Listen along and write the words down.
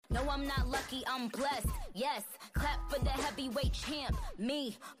No, I'm not lucky, I'm blessed. Yes, clap for the heavyweight champ,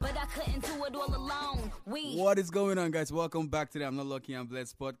 me. But I couldn't do it all alone. What is going on, guys? Welcome back to the I'm Not Lucky, I'm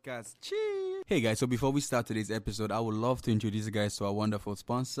Blessed podcast. Cheers! Hey, guys, so before we start today's episode, I would love to introduce you guys to our wonderful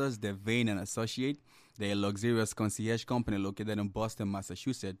sponsors, Devane and Associate. They're a luxurious concierge company located in Boston,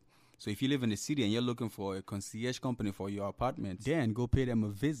 Massachusetts. So if you live in the city and you're looking for a concierge company for your apartment, then go pay them a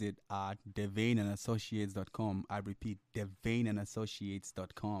visit at devaneandassociates.com. I repeat,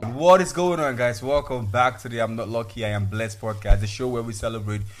 devaneandassociates.com. What is going on, guys? Welcome back to the I'm Not Lucky, I Am Blessed podcast, the show where we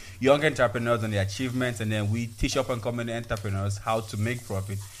celebrate young entrepreneurs and their achievements, and then we teach up and coming entrepreneurs how to make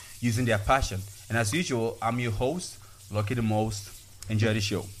profit using their passion. And as usual, I'm your host, Lucky the Most. Enjoy the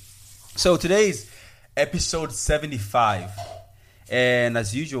show. So today's episode 75. And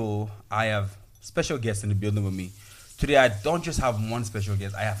as usual, I have special guests in the building with me. Today, I don't just have one special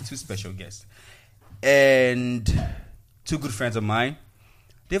guest. I have two special guests. And two good friends of mine.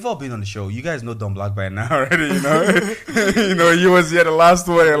 They've all been on the show. You guys know Don Black by now already, you know. He was here the last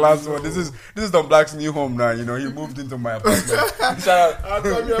one. This is Don Black's new home now, you know. He moved into my apartment. Shout out. I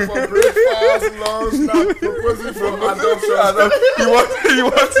come here for breakfast, lunch, not proposing from adoption.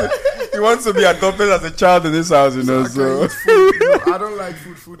 He wants to be adopted as a child in this house, you know. So I don't like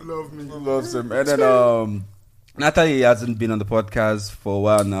food. Food love me. Food loves him. And then Natalie hasn't been on the podcast for a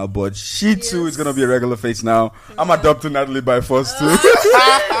while now, but she too is gonna be a regular face now. I'm adopting Natalie by force too.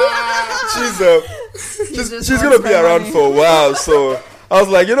 She's gonna be around for a while, so I was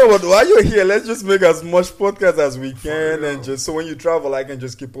like, you know what? While you're here, let's just make as much podcast as we can, and just so when you travel, I can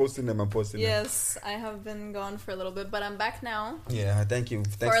just keep posting them and posting them. Yes, I have been gone for a little bit, but I'm back now. Yeah, thank you.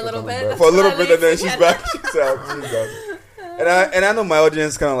 Thanks for a little bit. For a little bit, and then she's back. She's out. And I know my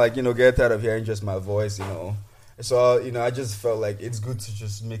audience kind of like, you know, get tired of hearing just my voice, you know. So, you know, I just felt like it's good to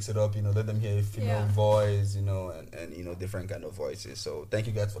just mix it up, you know, let them hear a female voice, you know, and, you know, different kind of voices. So thank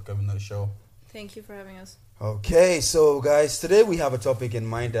you guys for coming on the show. Thank you for having us. Okay, so guys, today we have a topic in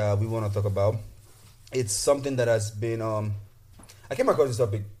mind that we want to talk about. It's something that has been, I came across this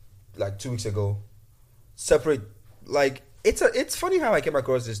topic like 2 weeks ago. It's funny how I came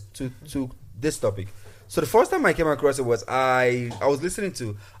across this to this topic. So the first time I came across it was I was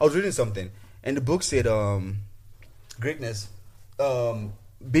reading something, and the book said, greatness,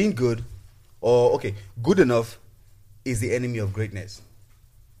 being good, good enough is the enemy of greatness.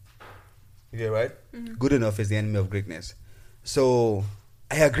 Okay, right? Mm-hmm. Good enough is the enemy of greatness. So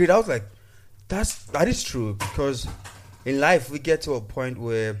I agreed. I was like, that is true, because in life we get to a point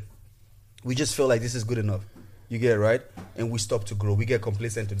where we just feel like this is good enough. You get it, right? And we stop to grow. We get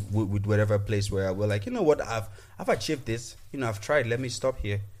complacent with whatever place where we're like, you know what, I've achieved this. You know, I've tried. Let me stop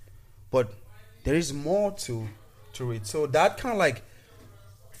here. But there is more to it. So that kind of like,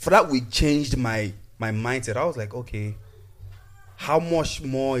 for that week, changed my mindset. I was like, okay, how much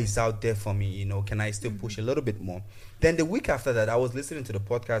more is out there for me? You know, can I still push a little bit more? Then the week after that, I was listening to the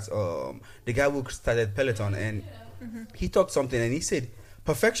podcast, the guy who started Peloton, and he talked something, and he said,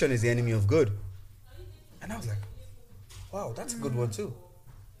 perfection is the enemy of good. And I was like, wow, that's a good one too.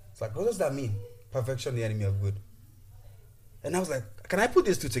 It's like, what does that mean? Perfection, the enemy of good. And I was like, can I put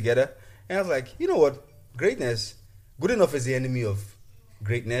these two together? And I was like, you know what? Greatness, good enough is the enemy of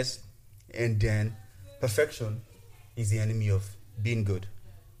greatness. And then perfection is the enemy of being good.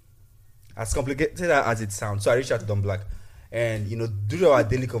 As complicated as it sounds. So I reached out to Don Black. And, you know, due to our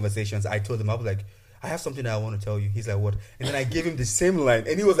daily conversations, I told him, I was like, I have something that I want to tell you. He's like, what? And then I gave him the same line.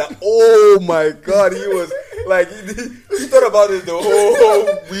 And he was like, oh my God. He was like, he thought about it the whole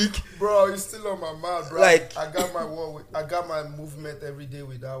week. Bro, it's still on my mind, bro. Like, I got my movement every day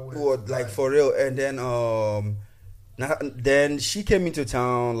with that word. What, like for real. And then she came into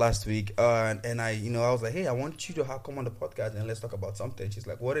town last week, and I was like, hey, I want you to come on the podcast and let's talk about something. She's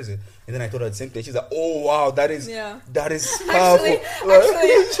like, what is it? And then I told her the same thing. She's like, oh wow, that is powerful. Actually,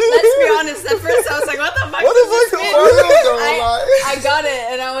 let's be honest. At first, I was like, what the fuck? I got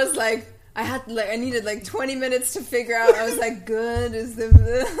it, and I was like, I needed like 20 minutes to figure out. I was like, good is the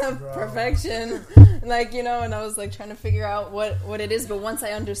perfection, like, you know, and I was like trying to figure out what it is. But once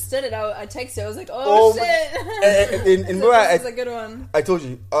I understood it, I texted. I was like, oh shit. And so this is a good one. I told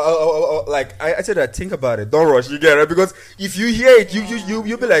you, I said that, think about it, don't rush. You get it, because if you hear it,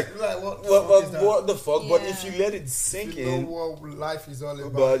 you'll be like what the fuck? Yeah. But if you let it sink in, you know what life is all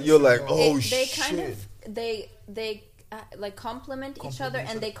about. But you're like, oh they shit. Kind of they like complement each other,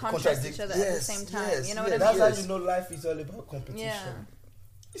 and they contrast each other at the same time. Yes, you know what I mean? That's how you know life is all about competition. Yeah.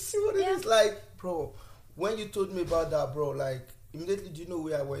 You see what it is like, bro? When you told me about that, bro, like immediately, do you know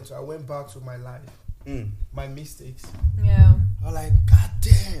where I went to? I went back to my life, my mistakes. Yeah. I'm like, God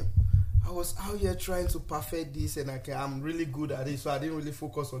damn, I was out here trying to perfect this, and I'm really good at it, so I didn't really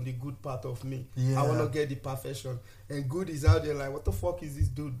focus on the good part of me. Yeah. I want to get the perfection, and good is out there like, what the fuck is this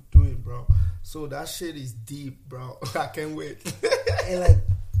dude doing, bro? So that shit is deep, bro. I can't wait. And like,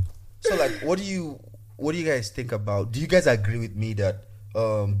 so like, what do you guys think about? Do you guys agree with me that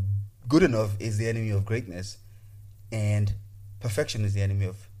good enough is the enemy of greatness, and perfection is the enemy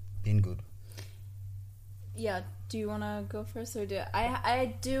of being good? Yeah, do you want to go first, or do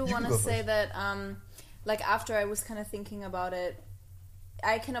I do want to say that like after I was kind of thinking about it,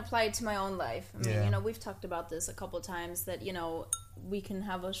 I can apply it to my own life. I mean, you know, we've talked about this a couple of times, that, you know, we can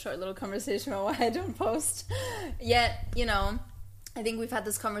have a short little conversation about why I don't post. Yet, you know, I think we've had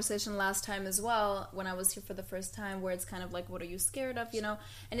this conversation last time as well, when I was here for the first time, where it's kind of like, what are you scared of, you know?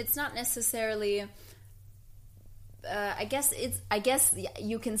 And it's not necessarily... I guess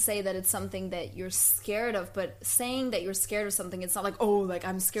you can say that it's something that you're scared of, but saying that you're scared of something, it's not like, oh, like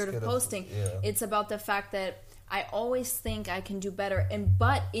I'm scared of posting. It's about the fact that I always think I can do better,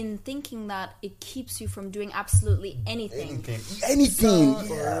 but in thinking that, it keeps you from doing absolutely anything.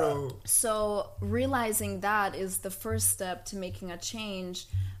 So realizing that is the first step to making a change.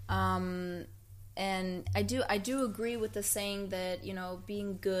 And I do agree with the saying that, you know,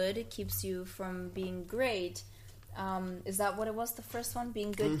 being good keeps you from being great. Is that what it was? The first one,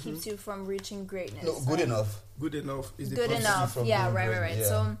 being good keeps you from reaching greatness. No, good enough. Good enough is the good enough. Yeah, right.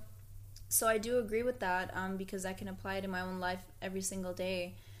 Yeah. So I do agree with that, because I can apply it in my own life every single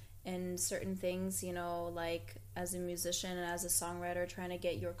day, and certain things, you know, like as a musician and as a songwriter, trying to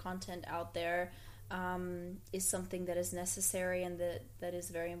get your content out there is something that is necessary and that is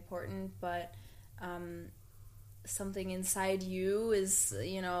very important. But something inside you is,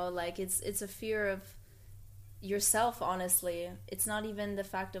 you know, like it's a fear of yourself, honestly. It's not even the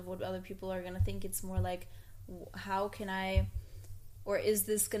fact of what other people are going to think. It's more like, how can I, or is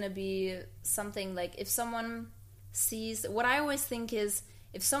this going to be something like, if someone sees, what I always think is,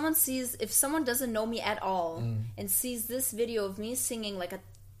 if someone doesn't know me at all and sees this video of me singing like a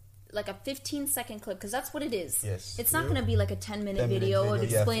 15-second clip, because that's what it is. Yes. It's not going to be like a 10-minute video of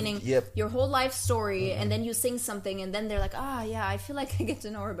explaining your whole life story, and then you sing something, and then they're like, yeah, I feel like I get to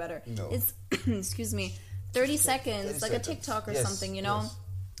know her better. No. It's, excuse me, 30 seconds, like a TikTok or something, you know? Yes.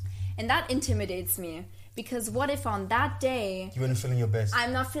 And that intimidates me, because what if on that day... You weren't feeling your best.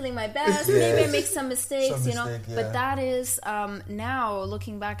 I'm not feeling my best, maybe I make some mistakes, you know? Yeah. But that is, now,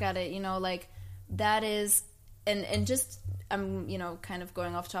 looking back at it, you know, like, that is... And just, I'm, you know, kind of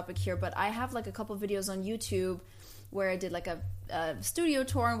going off topic here, but I have, like, a couple videos on YouTube where I did, like, a studio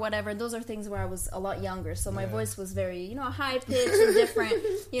tour and whatever. Those are things where I was a lot younger, so my voice was very, you know, high-pitched and different,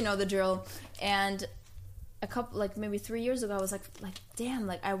 you know, the drill. And... a couple, like maybe 3 years ago, I was like, damn,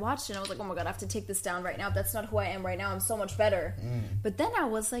 like I watched it and I was like, oh my god, I have to take this down right now. That's not who I am right now. I'm so much better. But then I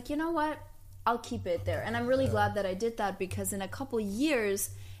was like, you know what? I'll keep it there. And I'm really glad that I did that, because in a couple years,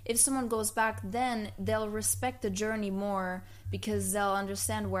 if someone goes back, then they'll respect the journey more, because they'll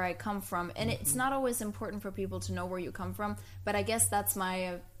understand where I come from. And it's not always important for people to know where you come from, but I guess that's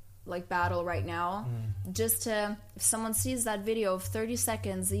my like battle right now. Just to, if someone sees that video of 30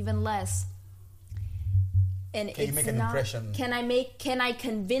 seconds, even less, and can you make an impression? Can I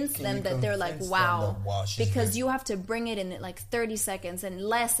convince them that they're like, wow, because you have to bring it in like 30 seconds and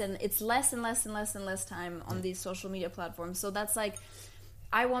less, and it's less and less and less and less time on these social media platforms. So that's like,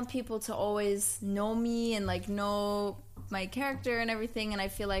 I want people to always know me and like know my character and everything, and I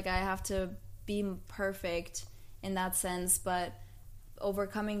feel like I have to be perfect in that sense. But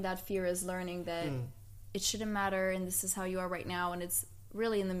overcoming that fear is learning that it shouldn't matter, and this is how you are right now. And it's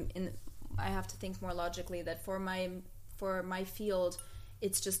really I have to think more logically that for my field,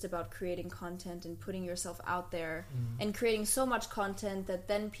 it's just about creating content and putting yourself out there and creating so much content that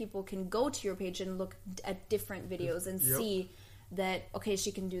then people can go to your page and look at different videos and see that, okay,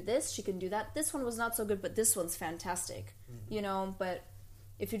 she can do this, she can do that. This one was not so good, but this one's fantastic, you know. But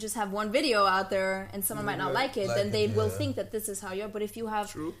if you just have one video out there and someone might not like it, then they will think that this is how you are. But if you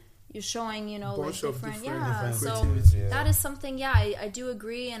have... You're showing, you know, like different so that is something, I do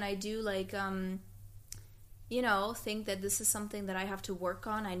agree, and I do like, you know, think that this is something that I have to work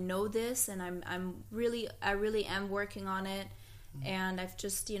on. I know this, and I really am working on it, and I've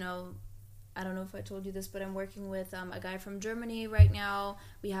just, you know, I don't know if I told you this, but I'm working with a guy from Germany right now.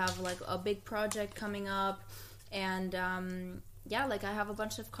 We have like a big project coming up, and like I have a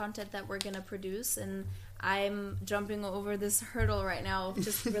bunch of content that we're gonna produce, and I'm jumping over this hurdle right now of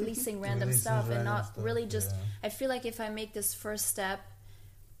just releasing random stuff and not really just... I feel like if I make this first step,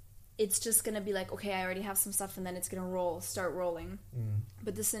 it's just going to be like, okay, I already have some stuff, and then it's going to start rolling.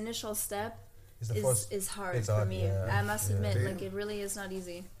 But this initial step is hard for me. I must admit, like, it really is not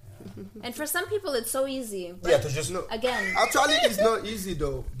easy. And for some people, it's so easy. But Yeah, to just No, again, actually, it's not easy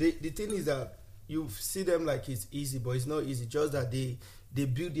though. The thing is that you see them like it's easy, but it's not easy. Just that they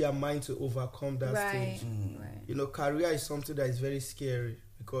build their mind to overcome that right, stage. right. You know, career is something that is very scary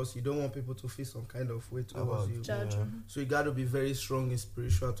because you don't want people to feel some kind of way towards you. Judge. So you got to be very strong and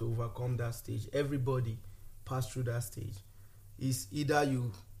spiritual to overcome that stage. Everybody pass through that stage. It's either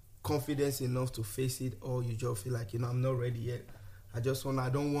you confidence enough to face it, or you just feel like, I'm not ready yet. I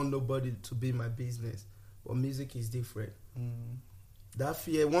don't want nobody to be my business. But music is different. That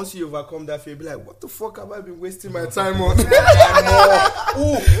fear, once you overcome that fear, be like, what the fuck have I been wasting my time on?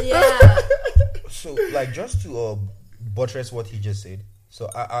 Yeah. So, like, just to buttress what he just said. So,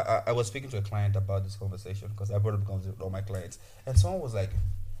 I was speaking to a client about this conversation because I brought it up with all my clients, and someone was like,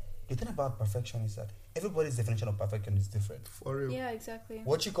 the thing about perfection is that everybody's definition of perfection is different. For real. Yeah, exactly.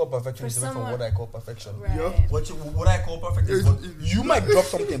 What you call perfection For is different from someone- what I call perfection. Right. Yeah. What I call perfect is what you might drop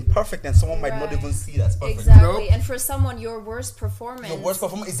something perfect and someone might not Right. even see that's perfect. Exactly. Nope. And for someone, your worst performance. Your worst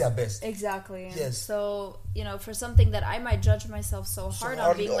performance is their best. Exactly. Yes. So, for something that I might judge myself so hard on,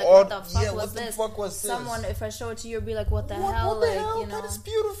 hard- being like, or- what the fuck yeah, was what the this? fuck was this? Someone, if I show it to you, be like, what the hell? What the like, hell? That is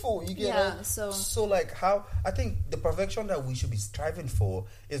beautiful. You get Yeah, it? so- like how I think the perfection that we should be striving for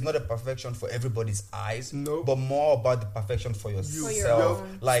is not a perfection for everybody's eyes, No. but more about the perfection for yourself. For your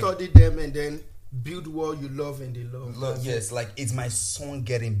own. Like Study them and then build what you love and they love. That's yes, it. like is my song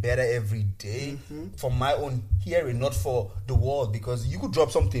getting better every day for my own hearing, not for the world, because you could drop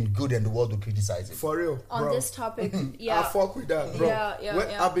something good and the world will criticize it. For real. On bro. this topic, I yeah. fuck with that, bro. Yeah, When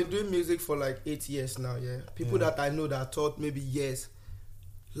yeah. I've been doing music for like 8 years now, yeah. People that I know that taught maybe years.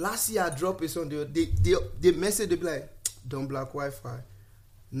 Last year I dropped a song, they message, they be like, Don't Black Wi-Fi.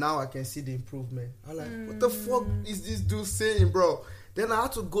 Now I can see the improvement. I'm like, what the fuck is this dude saying, bro? Then I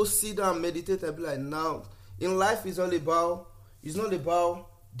had to go sit down and meditate and be like, now, in life it's not about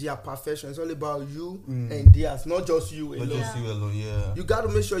their perfection. It's all about you and theirs, not just you alone. Just you alone, yeah. You got to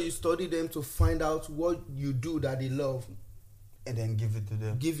make sure you study them to find out what you do that they love. And then give it to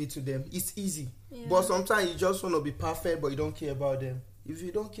them. Give it to them. It's easy. Yeah. But sometimes you just want to be perfect, but you don't care about them. If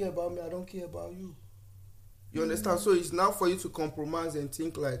you don't care about me, I don't care about you. You understand? So it's now for you to compromise and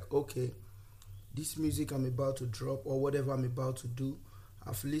think like, okay, this music I'm about to drop or whatever I'm about to do,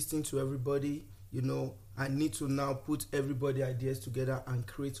 I've listened to everybody, I need to now put everybody ideas together and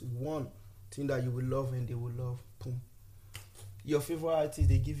create one thing that you will love and they will love. Boom. Your favorite artist,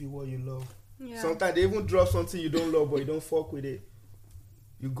 they give you what you love. Yeah. Sometimes they even drop something you don't love, but you don't fuck with it.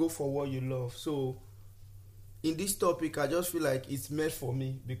 You go for what you love. So in this topic, I just feel like it's meant for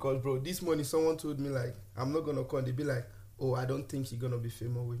me because, bro, this morning someone told me like, I'm not gonna come. They be like, oh, I don't think you're gonna be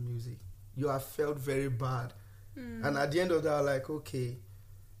famous with music. You have felt very bad. And at the end of that, I'm like, okay.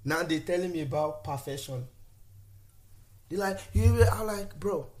 Now they're telling me about perfection. They're like, I'm like,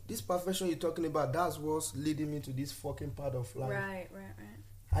 bro, this perfection you're talking about, that's what's leading me to this fucking part of life. Right.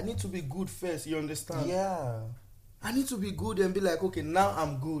 I need to be good first, you understand? Yeah. I need to be good and be like, okay, now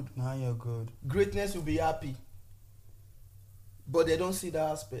I'm good. Now you're good. Greatness will be happy. But they don't see that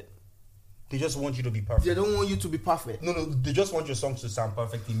aspect. They just want you to be perfect. They don't want you to be perfect. No, they just want your songs to sound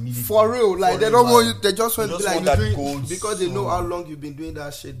perfect immediately. For real, like For they real, don't want like, you. They just want to be like want you're that doing gold because they know song. how long you've been doing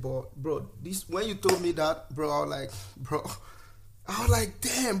that shit. But bro, this when you told me that, bro, I was like,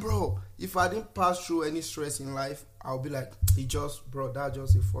 damn, bro. If I didn't pass through any stress in life, I'll be like, that's just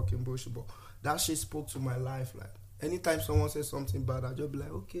a fucking bullshit. But that shit spoke to my life. Like anytime someone says something bad, I just be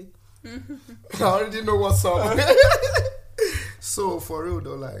like, okay, I already know what's up. So for real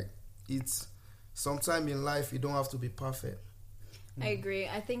though, like it's. Sometime in life, you don't have to be perfect. I agree.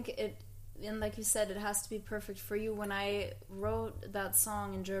 I think and like you said, it has to be perfect for you. When I wrote that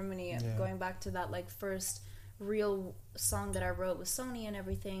song in Germany, going back to that like first real song that I wrote with Sony and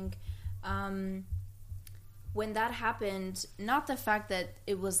everything, when that happened, not the fact that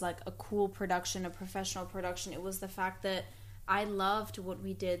it was like a cool production, a professional production, it was the fact that I loved what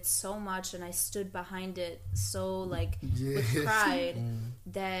we did so much and I stood behind it so like with pride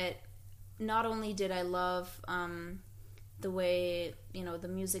that not only did I love the way the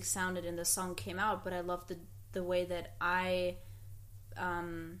music sounded and the song came out, but I loved the way that I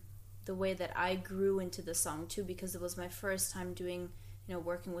grew into the song too, because it was my first time doing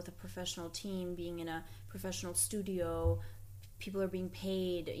working with a professional team, being in a professional studio. People are being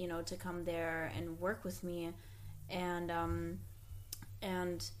paid to come there and work with me, and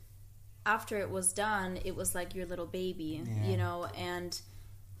after it was done, it was like your little baby, and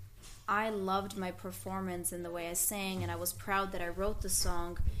I loved my performance and the way I sang, and I was proud that I wrote the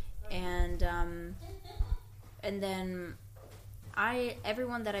song, and then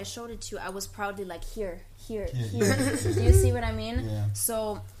everyone that I showed it to, I was proudly like, here. Do you see what I mean? Yeah.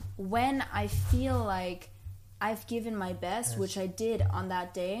 So when I feel like I've given my best, which I did on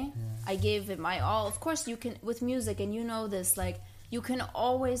that day, I gave it my all. Of course, you can, with music, and you know this, like, you can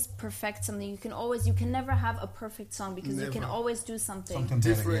always perfect something. You can never have a perfect song because you can always do something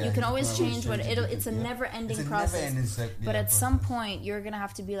different. You can always change what it's a never-ending process. But at some point, you're gonna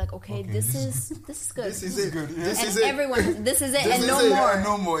have to be like, okay, this is good. This is it. This is it. Everyone, this is it, and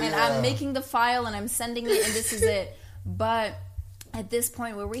no more. And I'm making the file and I'm sending it, and this is it. But at this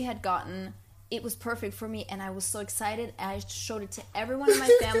point where we had gotten, it was perfect for me, and I was so excited. I showed it to everyone in my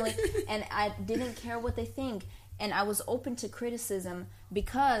family, and I didn't care what they think. And I was open to criticism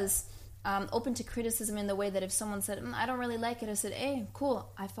because open to criticism in the way that if someone said, I don't really like it, I said, hey, cool,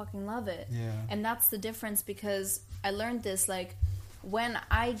 I fucking love it. Yeah. And that's the difference, because I learned this, like, when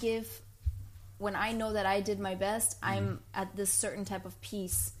I know that I did my best, I'm at this certain type of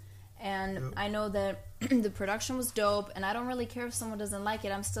peace. And I know that the production was dope, and I don't really care if someone doesn't like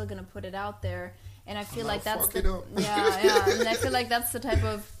it. I'm still going to put it out there. And I feel like that's and I feel like that's the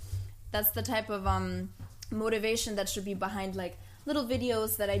type of motivation that should be behind, like, little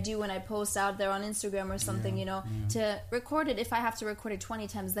videos that I do when I post out there on Instagram or something, to record it. If I have to record it 20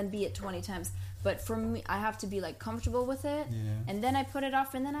 times, then be it 20 times. But for me, I have to be, like, comfortable with it. And then I put it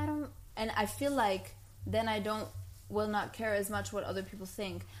off, and then I feel like then I will not care as much what other people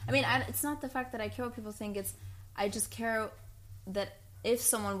think. I mean, it's not the fact that I care what people think, I just care that if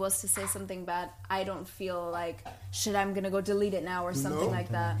someone was to say something bad, I don't feel like, shit, I'm gonna go delete it now or something like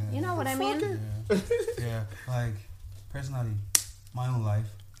that. You know what I mean? Yeah, like, personally, my own life,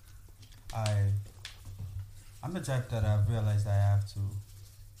 I'm the type that I've realized I have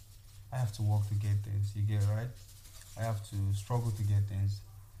to work to get things. You get right? I have to struggle to get things.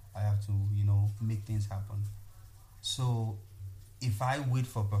 I have to, make things happen. So, if I wait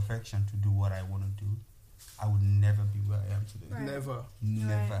for perfection to do what I want to do, I would never be where I am today. Right.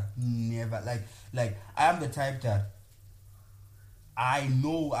 Never. Like I am the type that I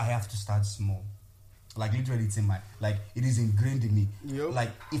know I have to start small. Like, literally, it's in it is ingrained in me. Yep. Like,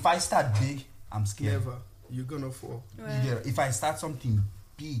 if I start big, I'm scared. Never. You're gonna fall. Right. Yeah. If I start something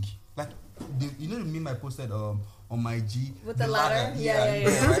big, like, the meme I posted on my G with the ladder. Yeah.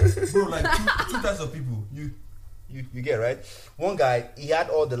 Right? Bro, like, two types of people. You get right. One guy, he had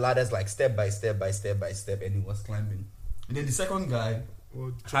all the ladders, like, step by step, and he was climbing. And then the second guy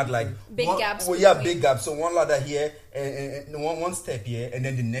had, like, big gaps. Big gaps. So one ladder here, and one step here, and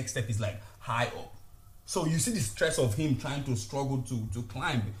then the next step is, like, high up. So you see the stress of him trying to struggle to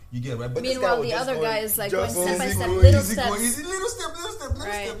climb. You get right. But meanwhile, the other guy is, like, going step by step, little steps. Little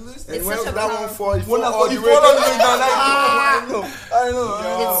step. And when that one fall, you fall all the way down. I know.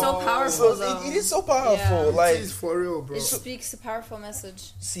 It's so powerful, So though. it is so powerful. Yeah. Like, it is for real, bro. It speaks a powerful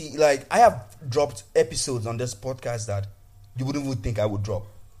message. see, like, I have dropped episodes on this podcast that you wouldn't even think I would drop.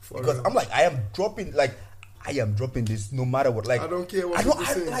 Because real. I'm like, I am dropping this no matter what. Like, I don't care what people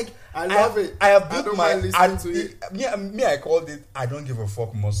say. I love it. I have I built don't my mind listening to it. Me, I called it I don't give a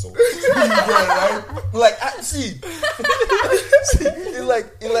fuck muscle. Right? Like, see, it's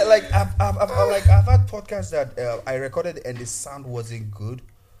I've had podcasts that I recorded and the sound wasn't good,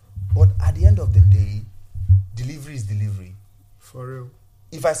 but at the end of the day, delivery is delivery. For real.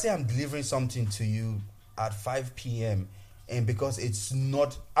 If I say I'm delivering something to you at 5 p.m. and because it's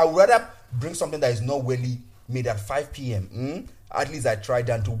not, I would rather bring something that is not really made at 5 p.m. At least I try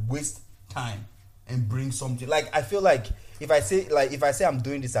than to waste time and bring something. Like, I feel like if I say I'm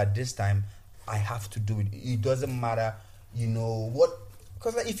doing this at this time, I have to do it. It doesn't matter, what.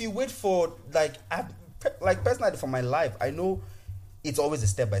 Because, like, if you wait for, personally for my life, I know it's always a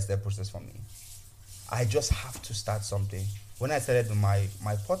step-by-step process for me. I just have to start something. When I started my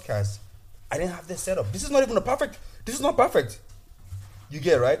podcast, I didn't have this setup. This is not perfect. You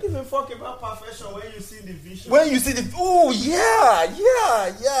get right? Even fuck about perfection when you see the vision. When you see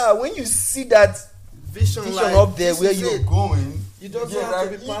when you see that vision up there where you're going, you don't have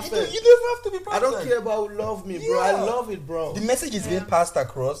to be perfect. You don't have to be perfect. I don't care about who love me, bro. I love it, bro. The message is being passed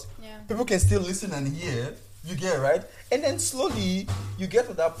across. Yeah. People can still listen and hear. You get right? And then slowly you get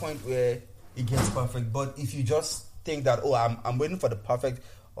to that point where it gets perfect. But if you just think that, I'm waiting for the perfect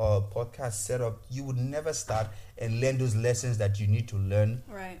podcast setup, you would never start and learn those lessons that you need to learn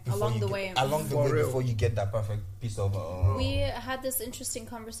along the way before you get that perfect piece of we had this interesting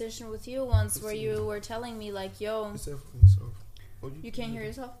conversation with you once where you were telling me, like, yo, you can't hear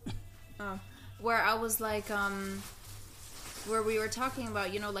yourself. Where I was like, where we were talking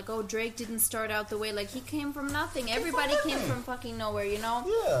about, like, Drake didn't start out the way, like, he came from nothing. Everybody came from fucking nowhere,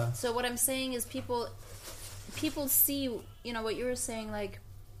 Yeah. So what I'm saying is people see, what you were saying, like,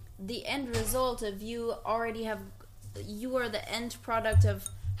 the end result of you are the end product of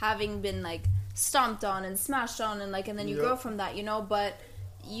having been like stomped on and smashed on, and then you grow from that, but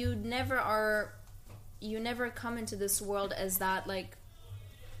you never come into this world as that like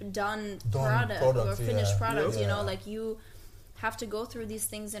done product or finished product. Like you have to go through these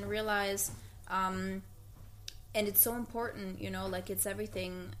things and realize, and it's so important, like it's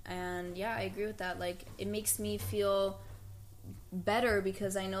everything. And yeah, I agree with that. Like it makes me feel better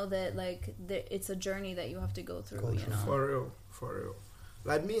because I know that like it's a journey that you have to go through. For real.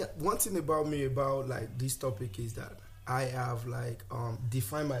 Like me, one thing about me about like this topic is that I have like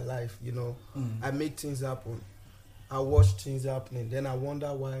defined my life. I make things happen. I watch things happening. Then I wonder,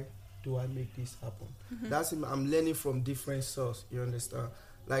 why do I make this happen? That's I'm learning from different sources. You understand?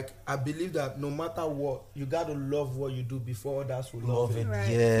 Like I believe that no matter what, you gotta love what you do before others will love it. Right,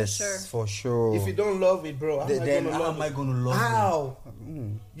 Yes, for sure. If you don't love it, bro, How am I gonna love it? How?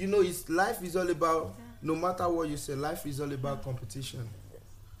 It's life is all about. No matter what you say, life is all about competition.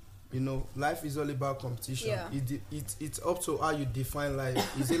 Life is all about competition. Yeah. It's up to how you define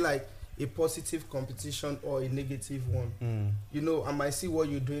life. Is it like a positive competition or a negative one? I might see what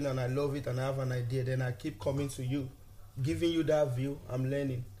you're doing and I love it and I have an idea. Then I keep coming to you, giving you that view. I'm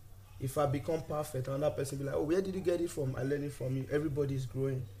learning. If I become perfect, another person be like, oh, where did you get it from? I learned it from you. Everybody is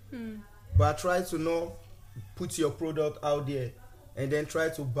growing. But I try to not put your product out there and then try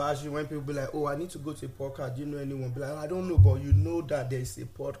to bash you when people be like, oh, I need to go to a podcast. Do you know anyone? Be like, I don't know, but you know that there's a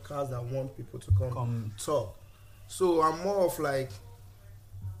podcast that want people to come talk. So I'm more of like,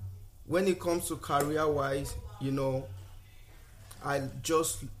 when it comes to career-wise,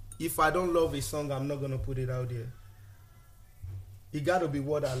 if I don't love a song, I'm not going to put it out there. It got to be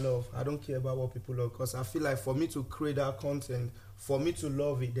what I love. I don't care about what people love, because I feel like for me to create that content, for me to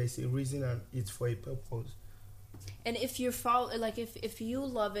love it, there's a reason and it's for a purpose. And if you follow, like if you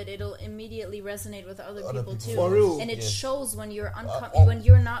love it, it'll immediately resonate with other people too. For real. And it shows when you're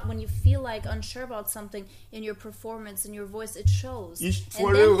when you feel like unsure about something in your performance, in your voice, it shows. For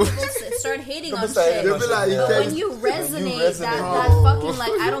and then real. people start hating on shit. They'll be like, But when you resonate, that fucking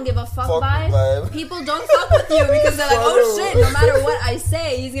like I don't give a fuck vibe, people don't fuck with you because they're like, oh shit, no matter what I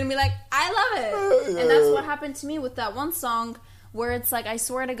say, he's gonna be like, I love it. And that's what happened to me with that one song where it's like, I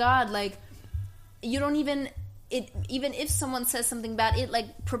swear to God, like you don't even if someone says something bad, it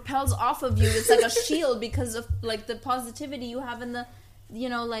like propels off of you. It's like a shield because of like the positivity you have in the,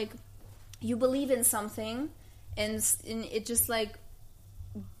 like you believe in something, and it just like,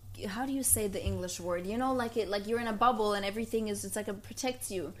 how do you say the English word? Like it, like you're in a bubble and everything is, it's like it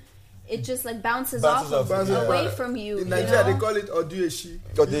protects you. It just like bounces off away from you. In Nigeria, they call it Odueshi.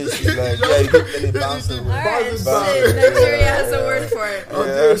 Odueshi, like, yeah, you get any bouncing. Alright, shit, Nigeria has a word for it.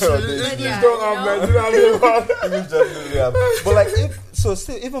 But like, still,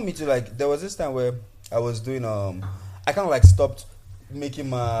 even me too, like, there was this time where I was doing, I kind of like stopped making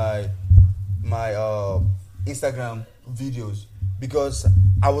my Instagram videos because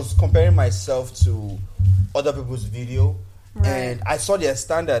I was comparing myself to other people's video. Right. And I saw their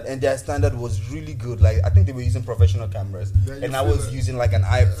standard, and their standard was really good. Like, I think they were using professional cameras, and I was using like an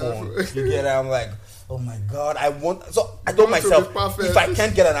iPhone. You get it? I'm like, oh my God, So I told myself, if I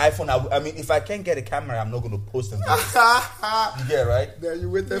can't get an iPhone, I mean, if I can't get a camera, I'm not going to post a video. You get it, right? Then you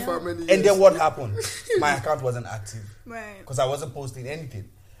waited for many years. And then what happened? My account wasn't active, right? Because I wasn't posting anything.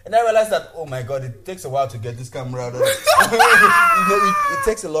 And I realized that, oh my God, it takes a while to get this camera out of it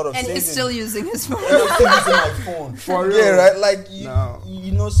takes a lot of and saving. And he's still using his phone. And I'm still using my phone. For real. Yeah, right? Like,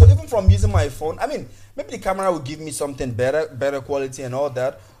 so even from using my phone, I mean, maybe the camera will give me something better quality and all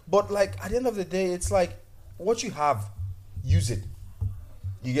that. But, like, at the end of the day, it's like, what you have, use it.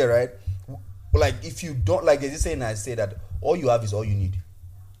 You get right? Like, if you don't, like, there's this saying I say that all you have is all you need.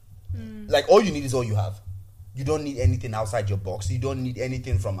 Like, all you need is all you have. You don't need anything outside your box. You don't need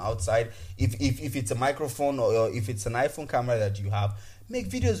anything from outside. If it's a microphone or if it's an iPhone camera that you have, make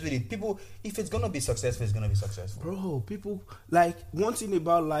videos with it. People, if it's going to be successful, it's going to be successful. Bro, people, like, one thing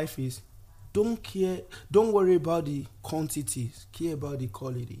about life is don't worry about the quantities. Care about the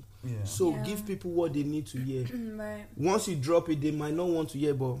quality. Yeah. So give people what they need to hear. Right. Once you drop it, they might not want to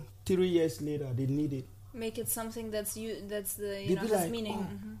hear, but 3 years later, they need it. Make it something has meaning.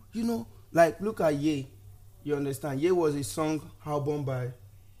 Oh, like, look at Ye. You understand? Ye was a song album by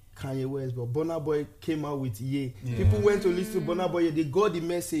Kanye West, but Burna Boy came out with Ye. Yeah. People went to listen to Burna Boy. They got the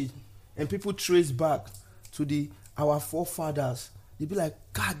message, and people trace back to our forefathers. They be like,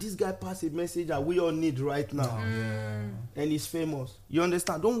 God, this guy passed a message that we all need right now, and he's famous. You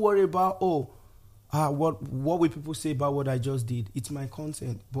understand? Don't worry about what will people say about what I just did. It's my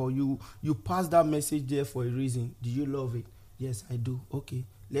content, but you pass that message there for a reason. Do you love it? Yes, I do. Okay,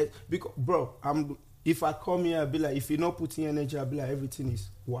 because bro, If I come here, I'll be like, if you're not putting energy, I'll be like, everything is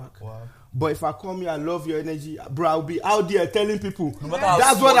whack. Wow. But if I come here, I love your energy, bro. I'll be out there telling people. No matter how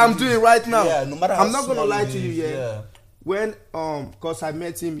That's what small I'm it doing is. right now. Yeah, no matter how I'm not gonna small lie it to you, is, yeah. When cause I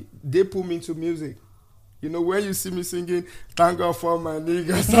met him, they put me into music. You know, when you see me singing, thank God for my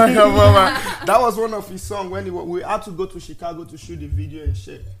niggas, thank God for my... That was one of his songs when we had to go to Chicago to shoot the video and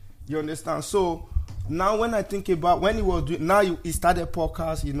shit. You understand? So now when I think about when he was doing, now he started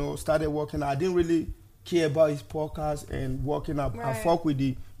podcast, you know, started working. I didn't really care about his podcast and working up. I fuck with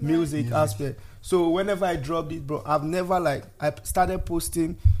the music aspect. So whenever I dropped it, bro, I've never I started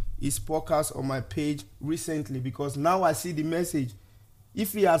posting his podcast on my page recently because now I see the message.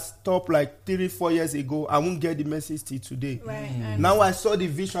 If he had stopped like 3-4 years ago, I won't get the message till today. Right. Now I saw the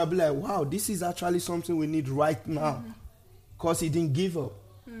vision, I'll be like, wow, this is actually something we need right now. Because he didn't give up.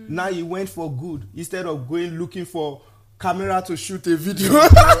 Now he went for good instead of going looking for camera to shoot a video.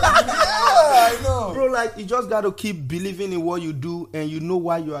 I know. Bro, like, you just got to keep believing in what you do and you know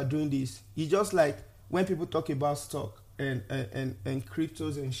why you are doing this. It's just like when people talk about stock and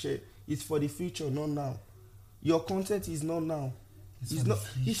cryptos and shit, it's for the future, not now. Your content is not now.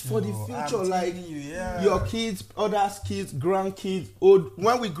 It's for the future. Like your kids, others' kids, grandkids, old.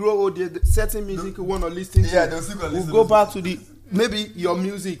 When we grow old, certain music we want to listen to. We'll go back to the maybe your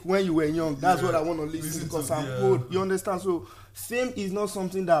music when you were young. That's what I want to listen to because I'm old. You understand? So fame is not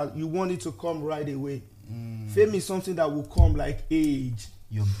something that you want it to come right away. Fame is something that will come like age.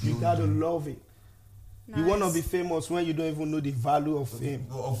 You gotta love it. Nice. You want to be famous when you don't even know the value of fame.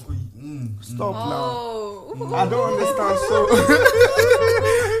 Stop now. I don't understand. So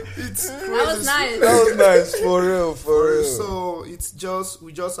it's crazy. That was nice. That was nice, for real. So it's just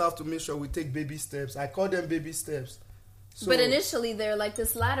we just have to make sure we take baby steps. I call them baby steps. So, but initially, they're like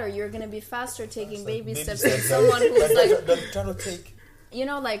this ladder. You're gonna be faster taking baby steps than someone who's like trying to take. You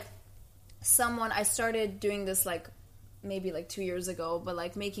know, like someone. I started doing this like maybe like 2 years ago, but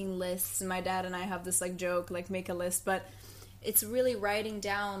like making lists. My dad and I have this like joke, like make a list, but it's really writing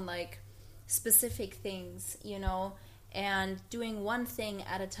down like specific things, you know, and doing one thing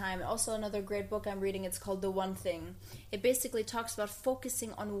at a time. Also, another great book I'm reading, it's called The One Thing. It basically talks about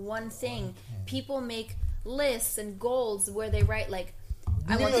focusing on one thing. People make lists and goals where they write like,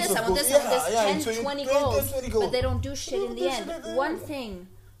 I want this, I want this, I want this, 10, 20 goals, but they don't do shit in the end.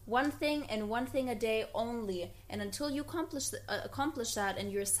 One thing and one thing a day only, and until you accomplish that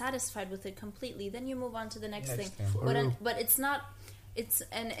and you're satisfied with it completely, then you move on to the next thing. But it's not. It's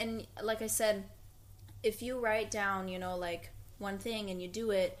and like I said, if you write down, you know, like one thing and you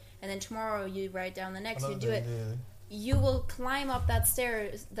do it, and then tomorrow you write down the next, you do it, you will climb up that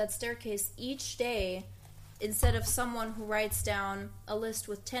staircase each day. Instead of someone who writes down a list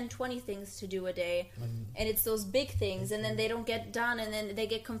with 10, 20 things to do a day, and it's those big things, and then they don't get done, and then they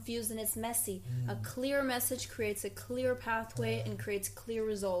get confused, and it's messy. A clear message creates a clear pathway and creates clear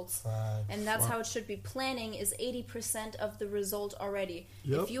results. And that's how it should be. Planning is 80% of the result already.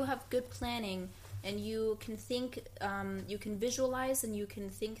 If you have good planning, and you can think, you can visualize, and you can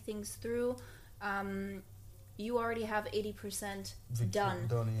think things through, you already have 80% done.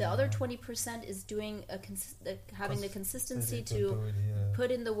 The other 20% is doing having the consistency to put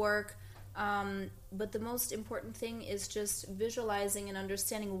in the work. But the most important thing is just visualizing and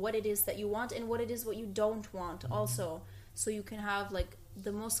understanding what it is that you want and what it is what you don't want also. So you can have like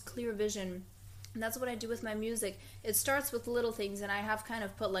the most clear vision. And that's what I do with my music. It starts with little things, and I have kind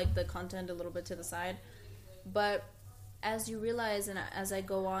of put like the content a little bit to the side. But as you realize, and as I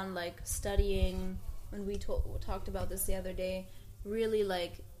go on like studying, when we talked about this the other day, really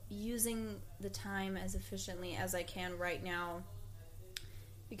like using the time as efficiently as I can right now,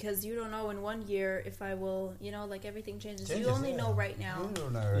 because you don't know in 1 year if I will, you know, like everything changes. You only know right now.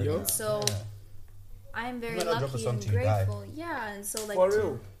 So I'm very lucky and grateful. And so like for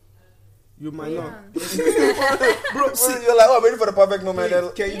real. You might not. Bro, see, you're like, oh, I'm waiting for the perfect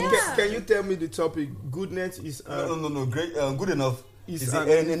moment. Can you tell me the topic? Goodness is no. Great, good enough. Is an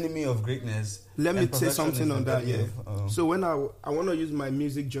enemy of greatness. Let me say something on that. So when I want to use my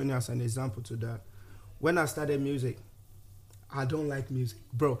music journey as an example to that. When I started music, I don't like music,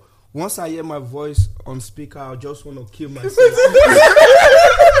 bro. Once I hear my voice on speaker, I just want to kill myself.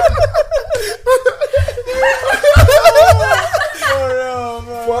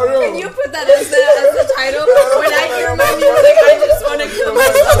 For real. Can you put that as the title? When I hear my music, I just want to kill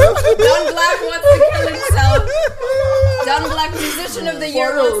myself. Don Black wants to kill himself. Don Black Musician of the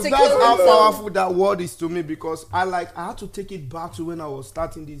Year wants to kill himself. That's how powerful that word is to me, because I had to take it back to when I was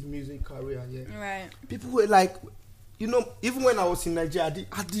starting this music career. Right. People were like, you know, even when I was in Nigeria,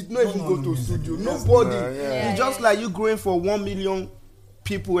 I did not even go to studio. Nobody. It's just like you growing for 1 million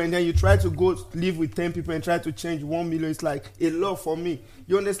people and then you try to go live with 10 people and try to change 1 million. It's like a lot for me.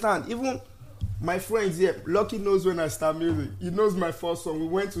 You understand? Even my friends here, Lucky knows when I start music. He knows my first song. We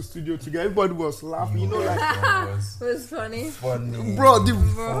went to studio together. Everybody was laughing. You know, like, It was funny. bro,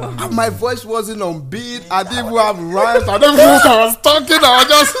 my voice wasn't on beat. I didn't even have rhymes. I didn't even know what I was talking. I was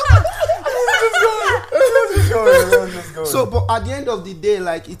just So, but at the end of the day,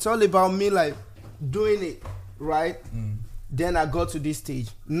 like, it's all about me, like, doing it, right? Then I got to this stage.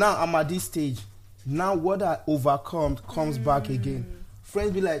 Now I'm at this stage. Now what I overcome comes back again.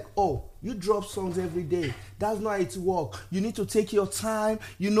 Friends be like, oh, you drop songs every day. That's not how it works. You need to take your time,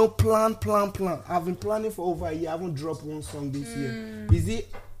 plan. I've been planning for over a year. I haven't dropped one song this year. Is it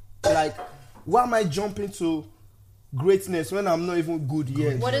like, why am I jumping to greatness when I'm not even good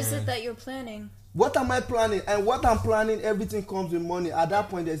yet? What is it that you're planning? What am I planning? And what I'm planning, everything comes with money. At that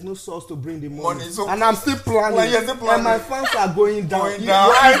point, there's no source to bring the money. So and I'm still planning. And my fans are going down.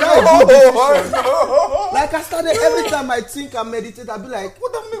 Like I started, every time I think I meditate, I'll be like,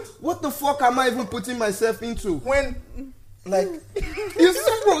 what the fuck am I even putting myself into? When, like, you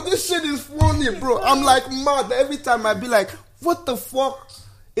see, bro, this shit is funny, bro. I'm like mad. Every time I be like, what the fuck?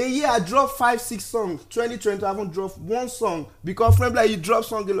 A year I dropped 5-6 songs. 2020 I haven't dropped one song because friend like you drop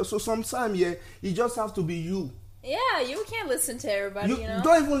song a lot. So sometimes you just have to be you. Yeah, you can't listen to everybody. You know?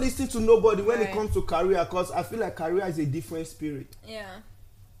 Don't even listen to nobody when it comes to career, because I feel like career is a different spirit. Yeah.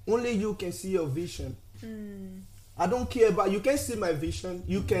 Only you can see your vision. I don't care about you. Can see my vision.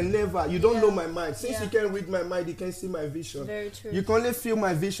 You can never. You don't know my mind. Since you can read my mind, you can see my vision. Very true. You can only feel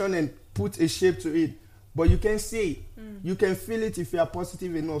my vision and put a shape to it. But you can see it. You can feel it if you are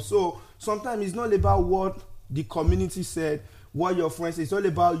positive enough. So sometimes it's not about what the community said, what your friends say. It's all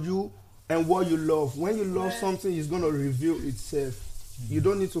about you and what you love. When you love something, it's going to reveal itself. You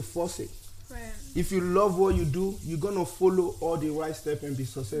don't need to force it. Right. If you love what you do, you're going to follow all the right steps and be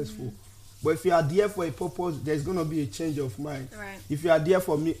successful. But if you are there for a purpose, there's going to be a change of mind. Right. If you are there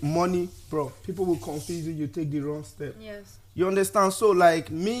for money, bro, people will confuse you. You take the wrong step. Yes. You understand? So like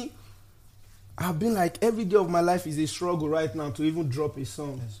me, I've been like, every day of my life is a struggle right now to even drop a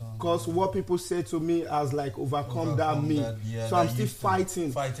song. Because what people say to me has like overcome that me. So I'm still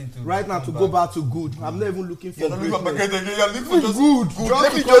fighting right now to go back to good. I'm not even looking for good. Good. Let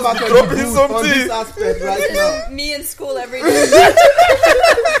me just be dropping something on this aspect right now. Me in school every day.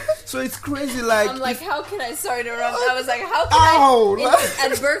 So it's crazy, like... I'm like, how can I... Sorry to interrupt. I was like, how can I...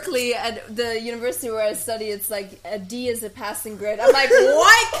 At Berkeley, at the university where I study, it's like a D is a passing grade. I'm like,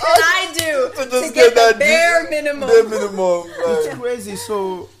 what can I do to get the bare minimum? It's crazy.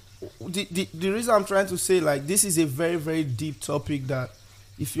 So the reason I'm trying to say, like, this is a very, very deep topic that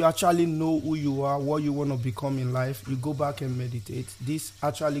if you actually know who you are, what you want to become in life, you go back and meditate. This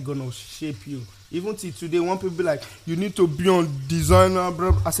actually going to shape you. Even till today, one people be like, you need to be on designer,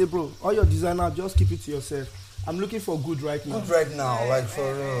 bro. I say, bro, all your designer, just keep it to yourself. I'm looking for good right now. Good right now, like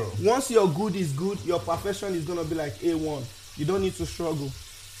for real. Once your good is good, your perfection is going to be like A1. You don't need to struggle.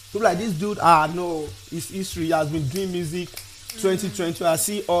 So like this dude, no, his history, he has been doing music 2020. I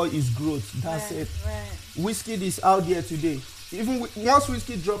see all his growth. That's it. Wizkid is out there today. Even once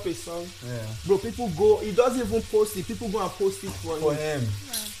Wizkid drop a song, bro, people go, he doesn't even post it. People go and post it for him.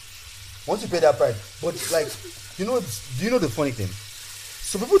 Once you pay that price. But like, do you know the funny thing?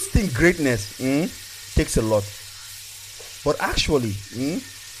 So people think greatness takes a lot. But actually,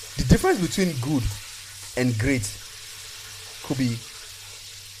 the difference between good and great could be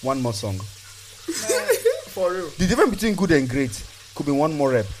one more song. For real. The difference between good and great could be one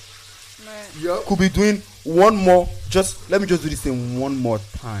more rep. Yep. Could be doing one more, let me just do this thing one more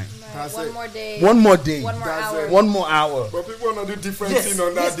time. One more day. One more day. One more hour. One more hour. But people want to do different things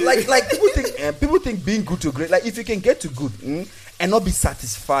on that day. Like people think being good to great. Like if you can get to good and not be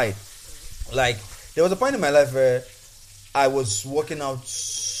satisfied. Like there was a point in my life where I was working out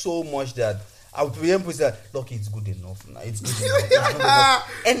so much that I would be able to say, look, it's good enough now. It's good enough. It's good enough.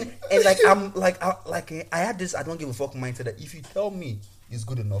 And like I'm like I had this I don't give a fuck mindset that if you tell me it's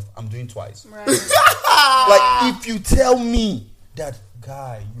good enough, I'm doing twice. Right. Like if you tell me that,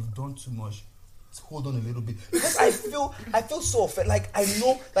 guy, you've done too much, hold on a little bit, because I feel so offended. Like I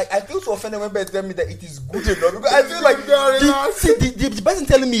know, like I feel so offended when people tell me that it is good enough, because I feel like the person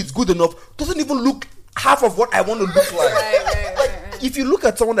telling me it's good enough doesn't even look half of what I want to look like. Right. If you look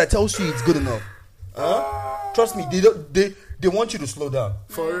at someone that tells you it's good enough, trust me, they want you to slow down.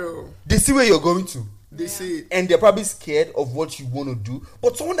 For real. They see where you're going to. They see it. And they're probably scared of what you want to do.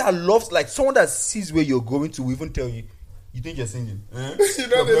 But someone that loves, like someone that sees where you're going to will even tell you, you think you're singing?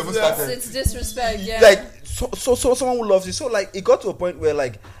 It's disrespect, yeah. Like, so someone who loves you. So, like, it got to a point where,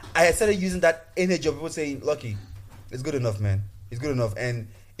 like, I started using that energy of people saying, Lucky, it's good enough, man. It's good enough. And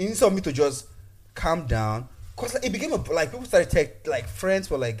instead of me to just calm down, cause like, it became like people started like friends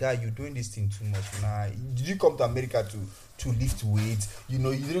were like, "Guy, you're doing this thing too much. Nah, did you come to America to lift weights? You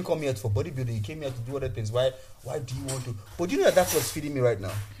know, you didn't come here for bodybuilding. You came here to do other things. Why do you want to?" But you know that's what's feeding me right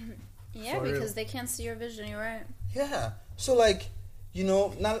now. Yeah, For because real. they can't see your vision. You're right. Yeah. So like, you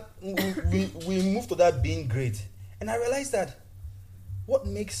know, now we moved to that being great, and I realized that what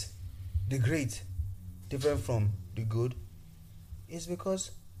makes the great different from the good is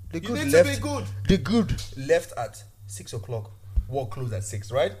because the You good need left. to be good. The good left at 6 o'clock. Work closed at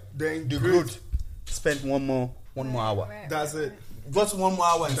 6, right? Then The great. good spent one more hour. Right, That's right, it. Just 1 more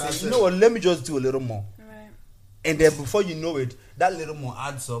hour and That's say, you it. know what? Let me just do a little more. Right. And then before you know it, that little more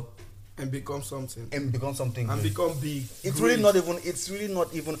adds up And become something. and becomes something. And great. become big. It's Great. really not even. It's really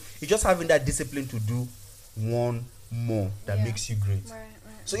not even. You're just having that discipline to do one more that Yeah. makes you great. Right.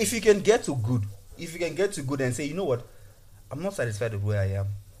 So if you can get to good, and say, you know what, I'm not satisfied with where I am.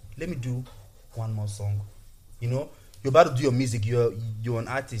 Let me do one more song. You know, you're about to do your music. You're an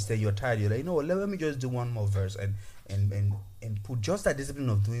artist and you're tired. You're like, you know what, let me just do one more verse and put just that discipline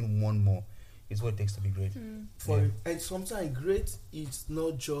of doing one more is what it takes to be great. For Yeah. it. And sometimes great is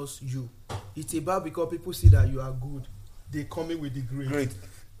not just you. It's about because people see that you are good. They come in with the great. Great.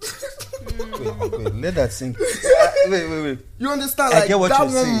 wait, let that sink. Wait. You understand? I Like get what that you're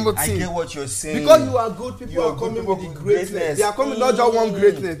one saying. more I thing. get what you're saying. Because you are good, people You are are coming good with people the with greatness. greatness. They are coming not just one Mm.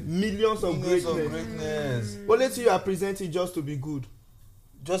 greatness, millions of Millions of greatness. greatness. Only till you are presenting just to be good.